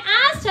them, and they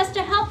asked us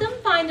to help them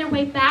find their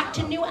way back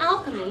to New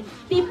Alchemy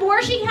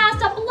before she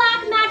cast a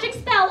black magic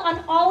spell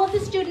on all of the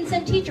students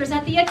and teachers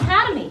at the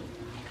academy.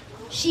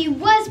 She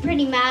was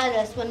pretty mad at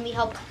us when we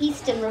helped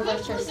Easton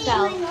reverse her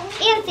spell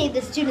and save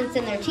the students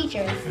and their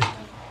teachers.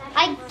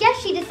 I guess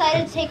she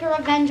decided to take her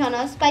revenge on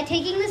us by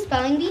taking the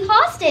spelling bee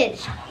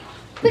hostage.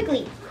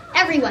 Quickly,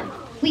 everyone,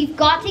 we've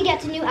got to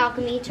get to New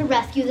Alchemy to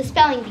rescue the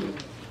spelling bee.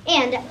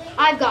 And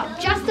I've got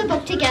just the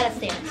book to get us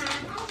there.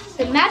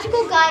 The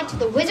Magical Guide to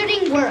the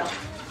Wizarding World.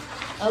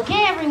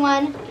 Okay,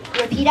 everyone,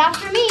 repeat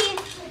after me.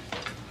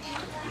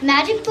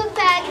 Magic book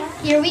bag,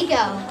 here we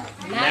go.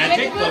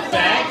 Magic book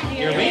bag,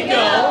 here we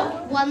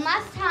go. One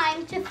last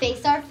time to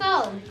face our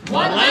foe.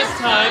 One last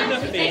time to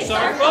face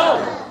our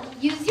foe.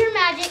 Use your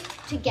magic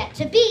to get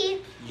to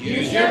be.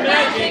 Use your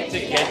magic to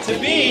get to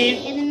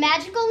be. In the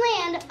magical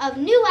land of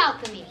New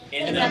Alchemy.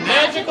 In the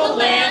magical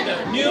land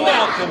of New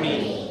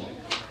Alchemy.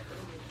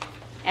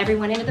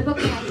 Everyone into the book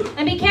bag.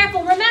 And be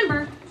careful,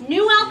 remember,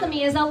 New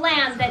Alchemy is a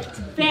land that's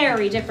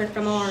very different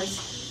from ours.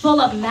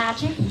 Full of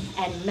magic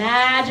and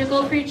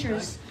magical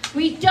creatures.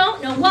 We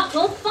don't know what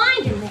we'll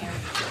find in there.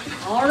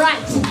 All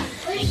right.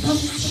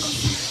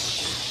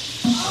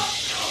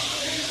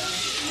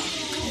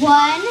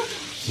 1,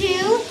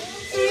 2,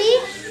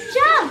 3,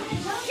 jump!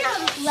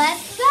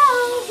 Let's go!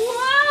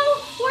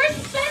 Whoa! We're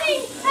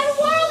spinning and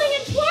whirling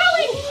and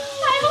twirling!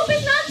 I hope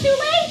it's not too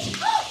late!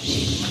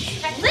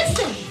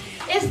 Listen!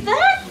 Is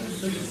that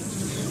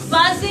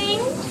buzzing?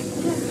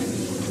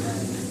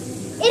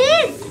 It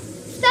is!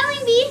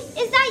 Spelling bee,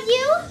 is that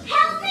you?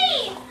 Help me!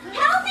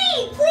 Help me,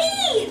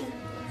 please!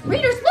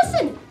 Readers,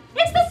 listen!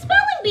 It's the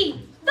spelling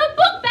bee! The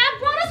book bag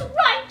brought us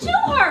right to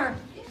her!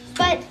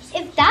 But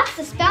if that's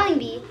the spelling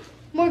bee,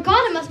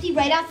 Morgana must be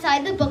right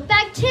outside the book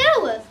bag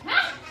too!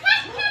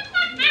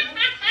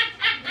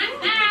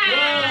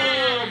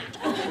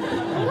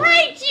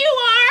 Right you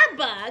are,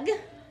 Bug!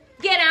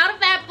 Get out of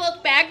that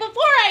book bag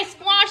before I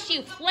squash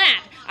you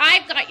flat.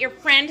 I've got your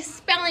friend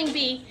Spelling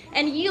Bee,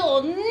 and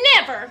you'll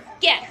never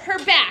get her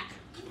back.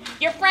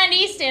 Your friend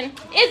Easton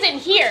isn't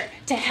here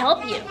to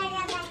help you.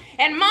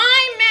 And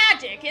my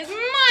magic is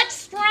much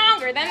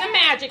stronger than the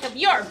magic of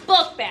your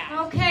book bag.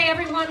 Okay,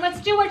 everyone,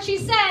 let's do what she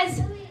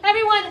says.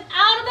 Everyone,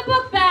 out of the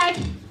book bag.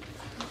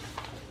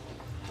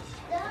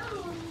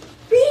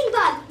 Reading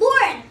Bug,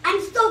 Lauren, I'm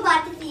so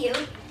glad to see you.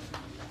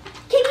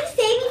 Can you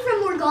save me from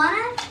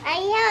Morgana? I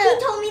know. She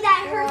told me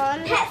that her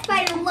pet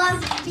spider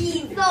loves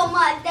bees so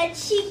much that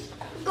she's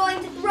going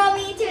to throw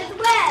me into its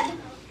web.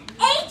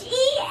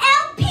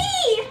 H-E-L-P!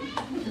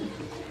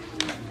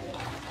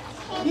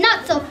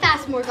 Not so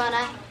fast,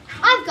 Morgana.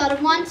 I've got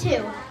a wand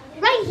too.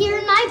 Right here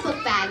in my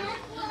book bag.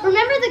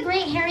 Remember the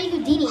great Harry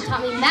Houdini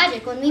taught me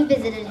magic when we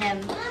visited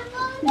him.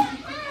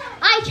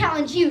 I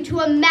challenge you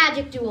to a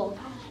magic duel.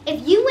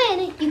 If you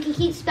win, you can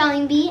keep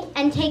Spelling Bee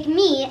and take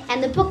me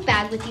and the book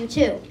bag with you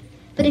too.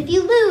 But if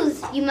you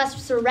lose, you must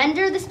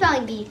surrender the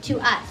Spelling Bee to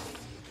us.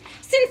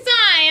 Since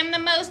I am the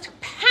most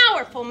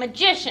powerful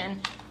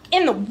magician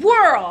in the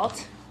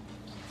world,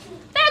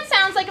 that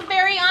sounds like a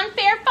very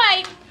unfair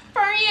fight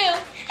for you.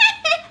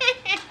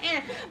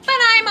 But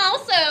I'm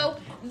also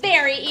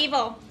very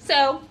evil,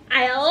 so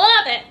I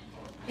love it.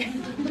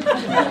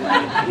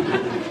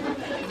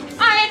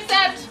 I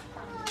accept.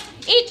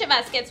 Each of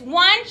us gets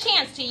one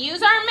chance to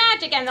use our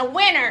magic, and the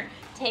winner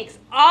takes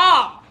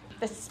all.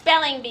 The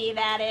Spelling Bee,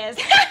 that is.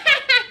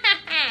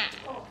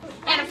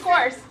 And of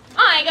course,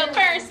 I go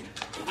first.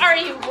 Are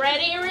you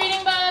ready,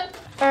 Reading Bug?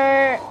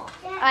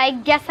 I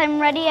guess I'm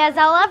ready as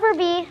I'll ever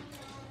be.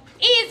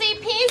 Easy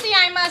peasy,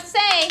 I must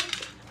say.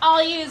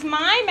 I'll use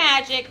my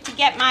magic to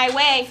get my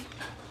way.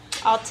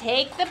 I'll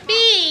take the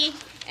bee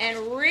and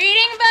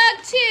Reading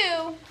Bug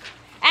too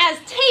as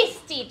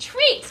tasty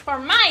treats for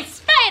my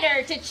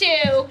spider to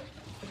chew.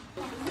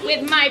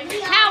 With my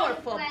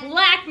powerful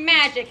black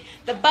magic,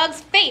 the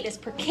bug's fate is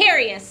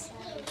precarious.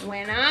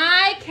 When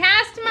I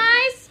cast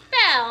my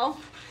spell,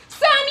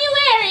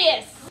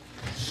 Somnularius!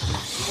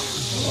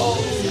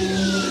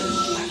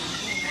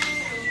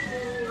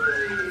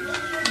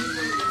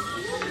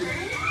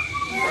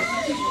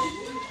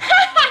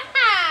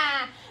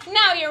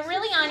 Now you're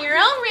really on your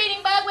own,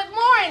 Reading Bug, with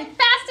Lauren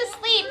fast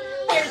asleep.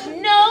 There's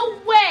no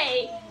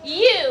way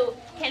you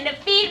can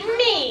defeat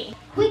me.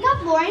 Wake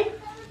up, Lauren.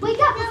 Wake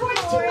up before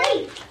it's too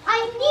late.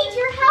 I need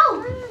your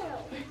help.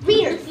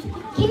 Readers,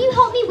 can you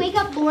help me wake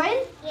up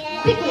Lauren?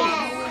 Yes. Quickly,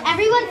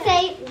 everyone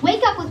say,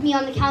 wake up with me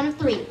on the count of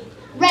 3.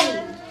 Ready?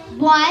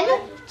 1,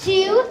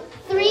 2,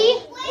 3.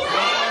 Wake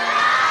up!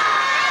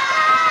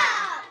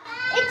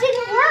 It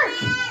didn't work.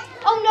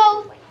 Oh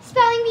no,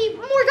 Spelling Bee,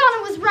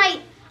 Morgana was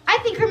right. I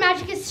think her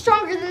magic is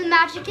stronger than the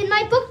magic in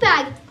my book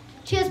bag.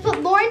 She has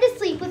put Lauren to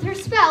sleep with her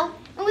spell,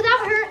 and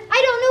without her,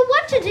 I don't know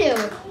what to do.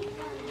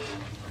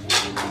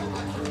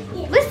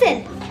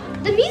 Listen,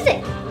 the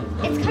music.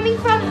 It's coming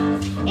from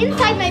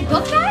inside my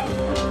book bag.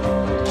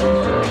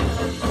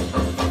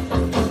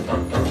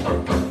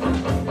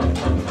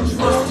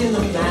 Trust in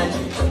the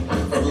magic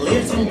that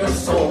lives in your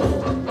soul,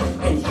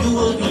 and you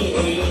will be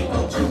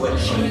able to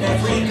achieve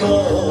every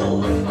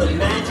goal. The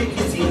magic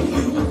is in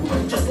you,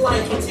 just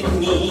like it's in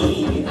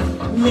me.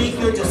 Make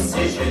your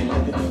decision,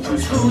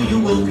 choose who you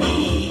will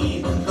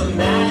be. The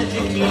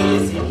magic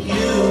is in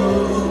you,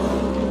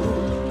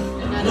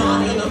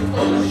 not in a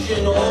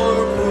potion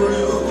or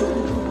brew.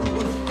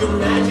 Your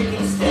magic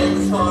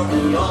extends far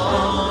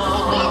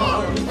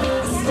beyond a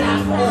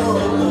staff or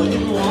a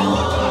wooden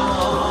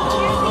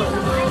wand.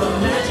 The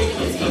magic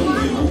is in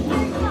you,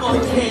 oh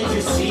can't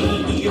you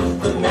see?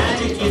 The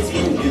magic is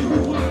in you,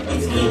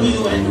 it's in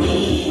you and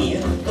me.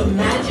 The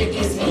magic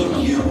is in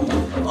you,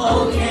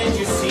 oh can't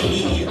you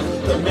see?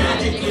 The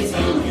magic is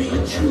in you,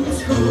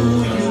 choose who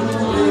you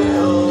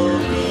will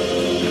be.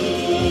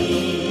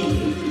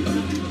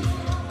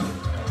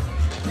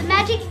 The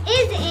magic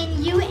is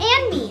in you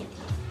and me.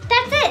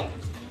 That's it.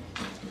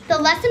 The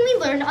lesson we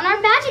learned on our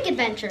magic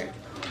adventure.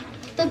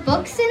 The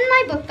books in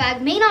my book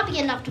bag may not be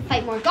enough to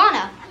fight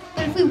Morgana,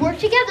 but if we work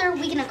together,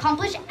 we can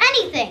accomplish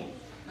anything.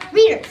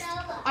 Readers,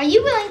 are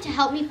you willing to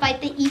help me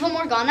fight the evil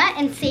Morgana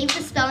and save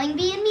the Spelling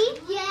Bee and me?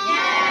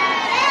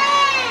 Yes!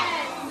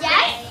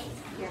 Yes?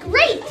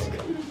 Great!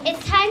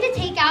 It's time to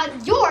take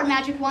out your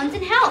magic wands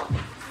and help.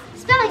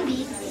 Spelling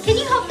Bee, can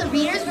you help the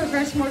readers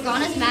reverse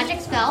Morgana's magic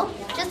spell,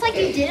 just like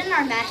you did in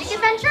our magic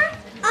adventure?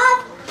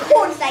 Of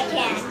course I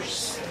can.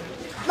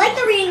 Like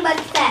the Reading Bug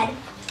said,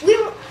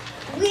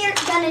 we're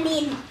gonna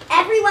need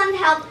everyone's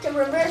help to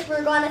reverse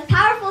Morgana's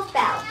powerful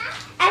spell.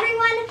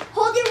 Everyone,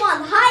 hold your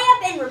wand high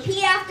up and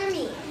repeat after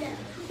me.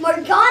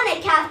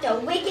 Morgana cast a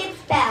wicked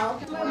spell.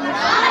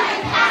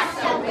 Morgana cast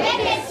a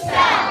wicked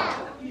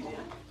spell.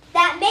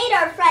 That made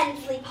our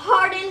friends sleep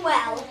hard and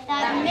well.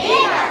 That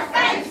made our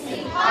friends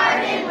sleep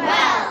hard and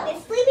well. The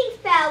sleeping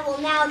spell will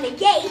now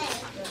negate.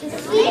 The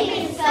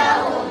sleeping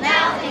spell will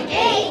now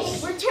negate.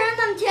 Return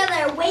them to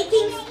their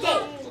waking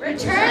state.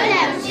 Return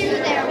them to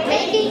their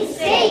waking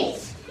state.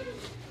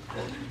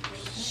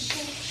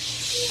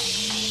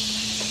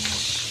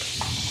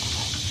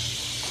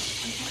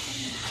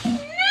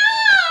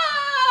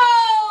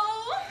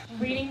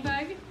 Reading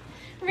Bug.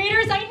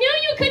 Readers, I knew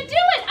you could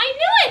do it! I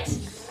knew it!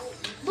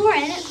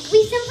 Lauren,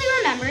 we simply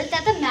remembered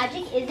that the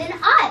magic is in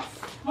us.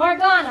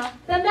 Morgana,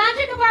 the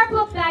magic of our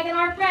book bag and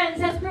our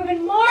friends has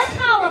proven more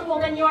powerful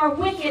than your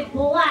wicked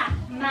black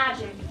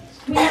magic.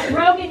 We have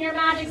broken your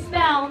magic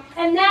spell,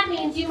 and that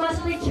means you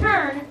must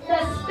return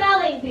the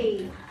Spelling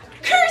Bee.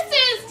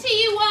 Curses to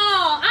you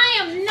all! I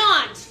am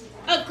not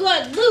a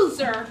good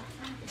loser.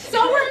 So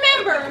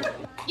remember,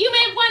 you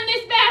may have won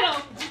this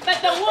battle,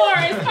 but the war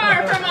is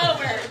far from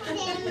over.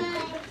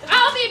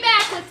 I'll be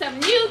back with some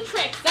new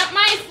tricks up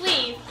my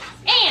sleeve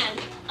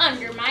and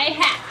under my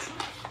hat.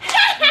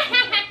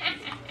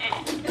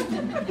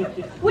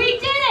 We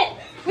did it!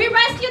 We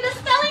rescued the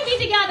Spelling Bee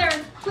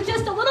together with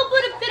just a little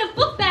bit of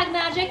book bag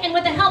magic and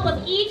with the help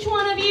of each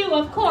one of you,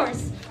 of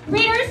course.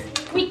 Readers,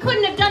 we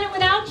couldn't have done it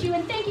without you,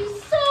 and thank you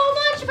so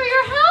much for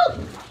your help.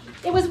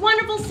 It was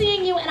wonderful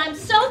seeing you, and I'm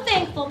so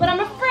thankful, but I'm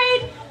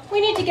afraid we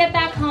need to get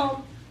back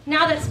home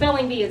now that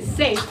Spelling Bee is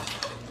safe.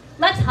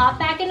 Let's hop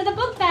back into the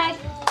book bag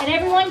and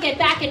everyone get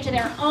back into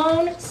their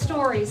own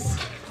stories.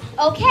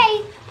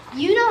 Okay,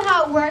 you know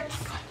how it works.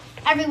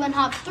 Everyone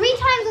hop 3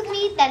 times with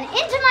me, then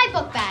into my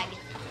book bag.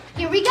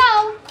 Here we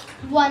go.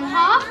 1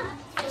 hop,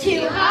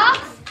 2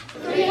 hops,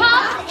 3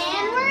 hops,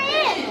 and we're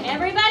in.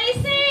 Everybody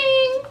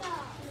sing.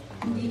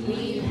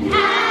 We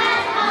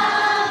had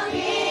a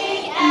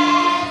big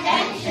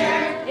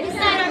adventure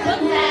inside our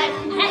book bag,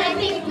 and I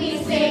think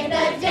we saved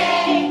the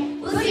day.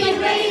 We'll see you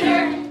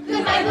later.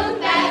 Goodbye, book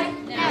bag.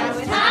 Now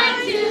it's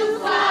time to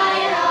fly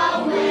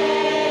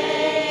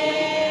away.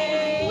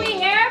 We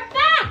are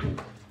back,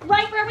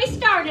 right where we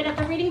started at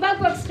the Reading Bug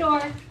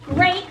Bookstore.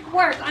 Great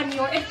work on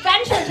your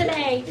adventure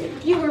today.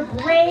 You were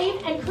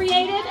brave and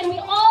creative, and we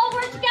all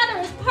worked together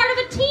as part of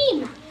a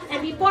team.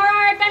 And before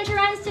our adventure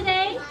ends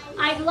today,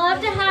 I'd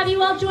love to have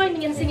you all join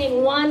me in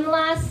singing one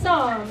last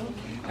song.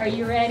 Are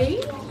you ready?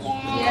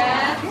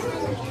 Yeah.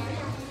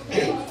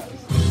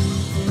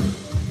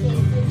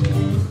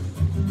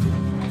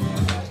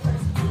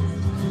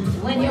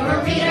 When you're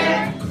a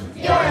reader,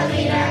 you're a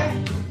leader.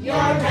 You're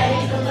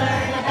ready to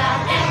learn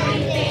about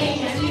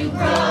everything as you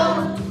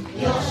grow.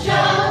 You'll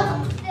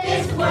show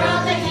this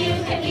world that you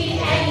can be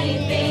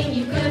anything.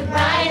 You could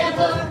write a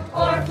book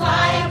or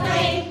fly a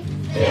plane,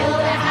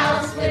 build a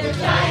house with a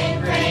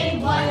giant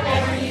brain.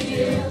 Whatever you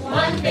do,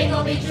 one thing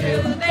will be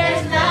true.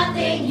 There's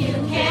nothing you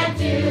can't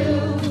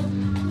do.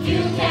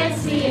 You can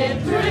see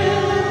it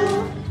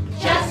through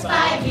just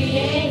by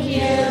being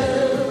you.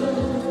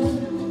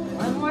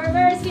 One more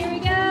verse, here we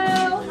go.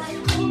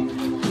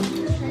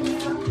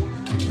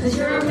 'Cause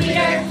you're a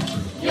reader,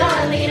 you're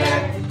a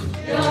leader.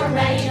 You're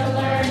ready to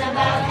learn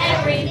about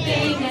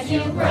everything as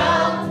you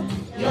grow.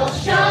 You'll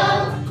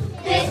show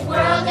this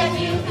world that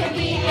you can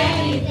be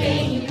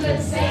anything. You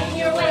could sing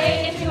your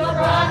way into a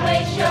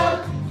Broadway show.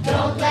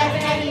 Don't let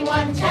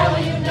anyone tell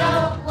you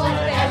no.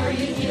 Whatever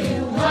you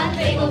do, one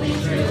thing will be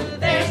true.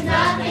 There's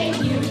nothing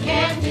you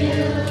can't do.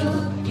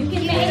 You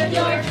can make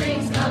your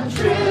dreams come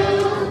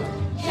true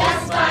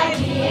just by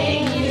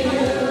being you.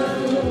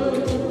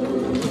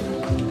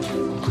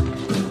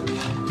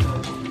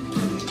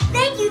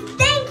 Thank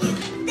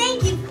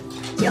you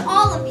to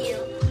all of you.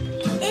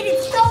 It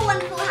is so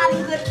wonderful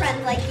having good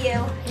friends like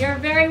you. You're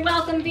very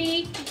welcome,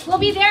 Bee. We'll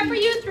be there for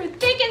you through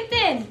thick and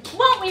thin,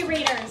 won't we,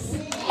 readers?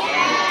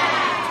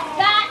 Yeah!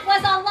 That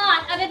was a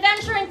lot of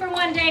adventuring for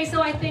one day,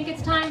 so I think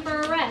it's time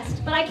for a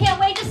rest. But I can't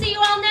wait to see you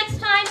all next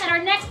time at our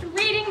next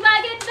Reading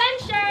Bug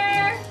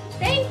adventure.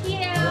 Thank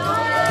you.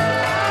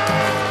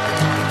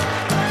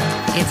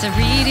 It's a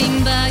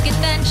Reading Bug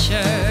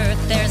adventure.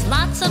 There's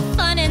lots of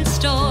fun in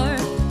store.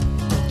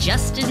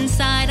 Just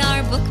inside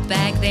our book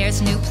bag,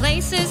 there's new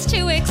places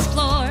to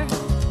explore.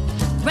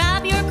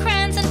 Grab your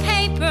crayons and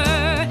paper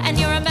and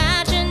your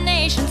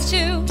imaginations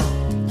too.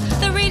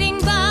 The Reading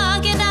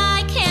Bug and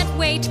I can't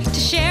wait to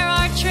share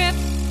our trip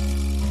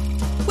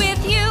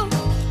with you.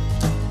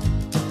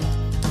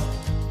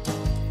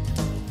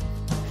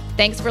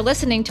 Thanks for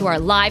listening to our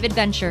live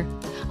adventure.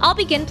 I'll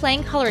begin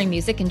playing coloring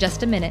music in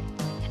just a minute.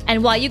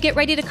 And while you get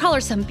ready to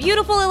color some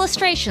beautiful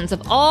illustrations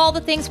of all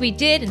the things we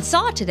did and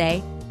saw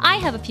today, I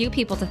have a few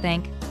people to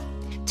thank.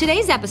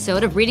 Today's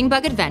episode of Reading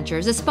Bug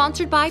Adventures is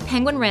sponsored by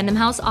Penguin Random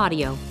House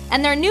Audio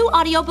and their new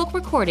audiobook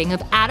recording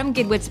of Adam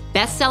Gidwit's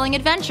best-selling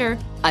adventure,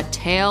 A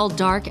Tale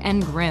Dark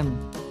and Grim.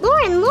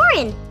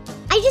 Lauren,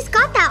 I just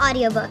got that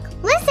audiobook.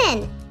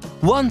 Listen.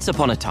 Once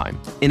upon a time,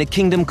 in a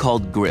kingdom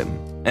called Grimm,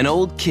 an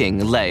old king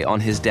lay on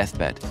his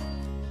deathbed.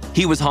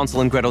 He was Hansel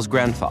and Gretel's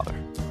grandfather,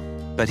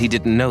 but he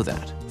didn't know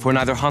that, for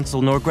neither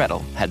Hansel nor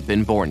Gretel had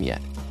been born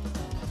yet.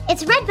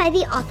 It's read by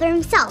the author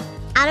himself,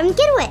 Adam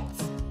Gidwitz.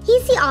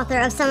 He's the author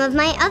of some of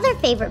my other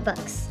favorite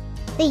books,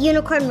 The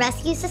Unicorn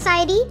Rescue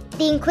Society,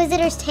 The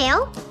Inquisitor's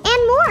Tale,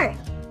 and more.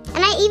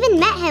 And I even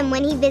met him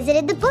when he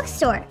visited the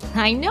bookstore.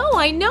 I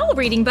know,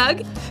 Reading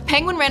Bug.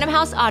 Penguin Random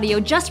House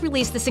Audio just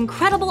released this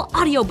incredible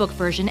audiobook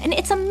version, and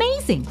it's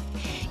amazing.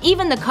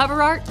 Even the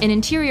cover art and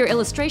interior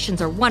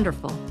illustrations are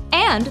wonderful.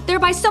 And they're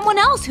by someone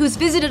else who's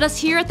visited us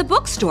here at the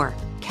bookstore,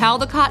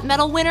 Caldecott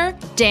Medal winner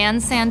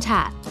Dan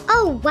Santat.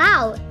 Oh,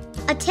 wow.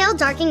 A Tale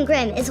Dark and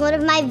Grim is one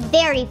of my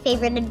very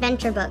favorite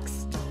adventure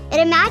books. It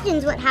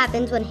imagines what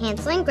happens when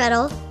Hansel and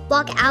Gretel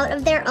walk out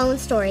of their own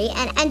story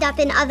and end up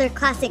in other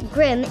classic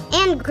Grimm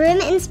and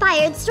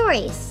Grimm-inspired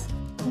stories.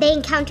 They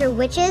encounter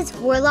witches,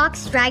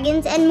 warlocks,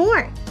 dragons, and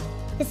more.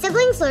 The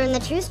siblings learn the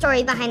true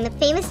story behind the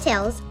famous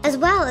tales, as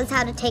well as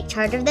how to take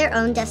charge of their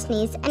own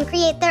destinies and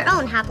create their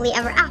own happily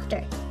ever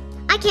after.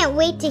 I can't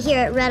wait to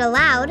hear it read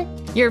aloud.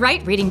 You're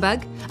right, Reading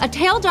Bug. A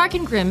Tale Dark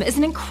and Grim is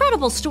an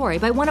incredible story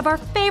by one of our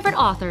favorite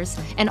authors,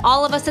 and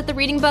all of us at the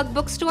Reading Bug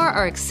bookstore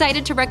are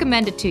excited to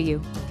recommend it to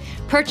you.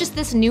 Purchase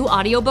this new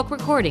audiobook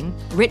recording,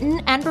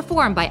 written and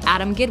performed by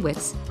Adam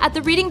Gidwitz, at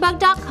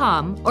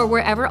thereadingbug.com or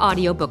wherever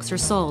audiobooks are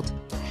sold.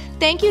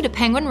 Thank you to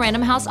Penguin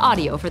Random House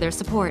Audio for their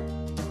support.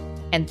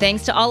 And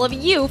thanks to all of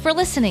you for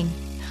listening.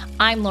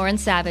 I'm Lauren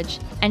Savage,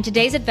 and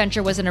today's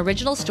adventure was an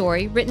original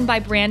story written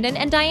by Brandon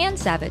and Diane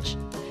Savage.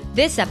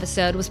 This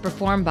episode was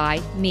performed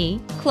by me,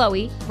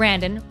 Chloe,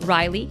 Brandon,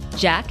 Riley,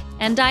 Jack,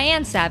 and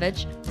Diane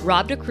Savage,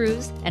 Rob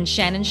DeCruz, and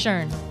Shannon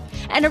Shern.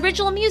 And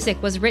original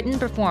music was written and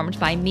performed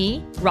by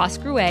me, Ross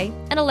Gruet,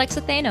 and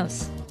Alexa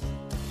Thanos.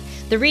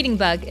 The Reading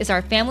Bug is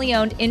our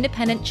family-owned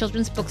independent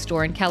children's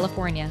bookstore in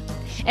California,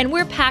 and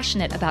we're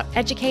passionate about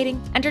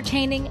educating,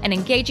 entertaining, and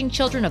engaging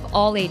children of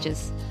all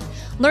ages.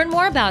 Learn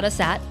more about us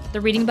at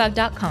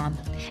thereadingbug.com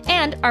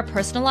and our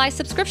personalized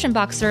subscription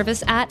box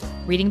service at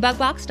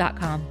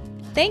readingbugbox.com.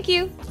 Thank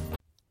you.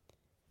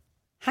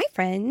 Hi,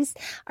 friends.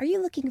 Are you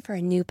looking for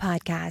a new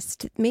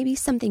podcast? Maybe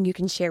something you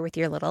can share with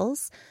your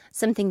littles?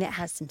 Something that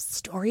has some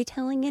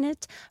storytelling in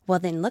it? Well,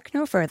 then look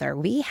no further.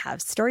 We have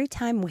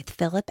Storytime with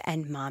Philip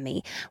and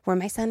Mommy, where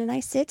my son and I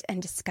sit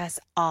and discuss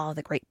all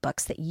the great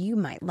books that you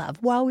might love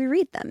while we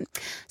read them.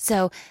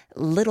 So,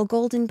 little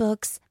golden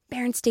books,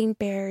 Berenstain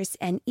Bears,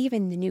 and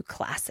even the new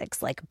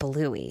classics like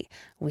Bluey.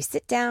 We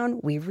sit down,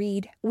 we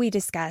read, we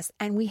discuss,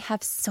 and we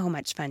have so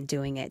much fun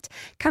doing it.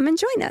 Come and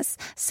join us.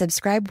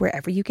 Subscribe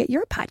wherever you get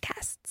your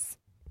podcasts.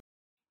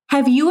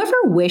 Have you ever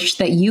wished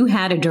that you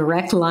had a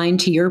direct line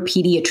to your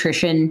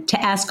pediatrician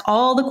to ask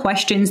all the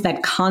questions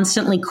that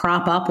constantly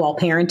crop up while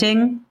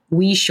parenting?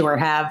 We sure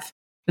have.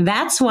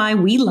 That's why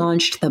we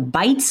launched the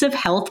Bites of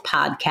Health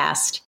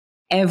podcast.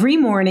 Every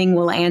morning,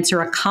 we'll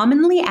answer a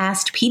commonly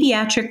asked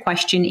pediatric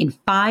question in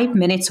 5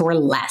 minutes or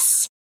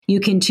less.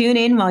 You can tune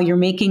in while you're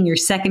making your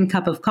second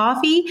cup of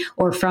coffee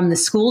or from the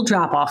school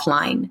drop-off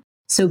line.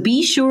 So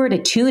be sure to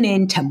tune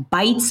in to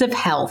Bites of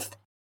Health,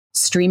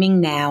 streaming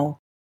now.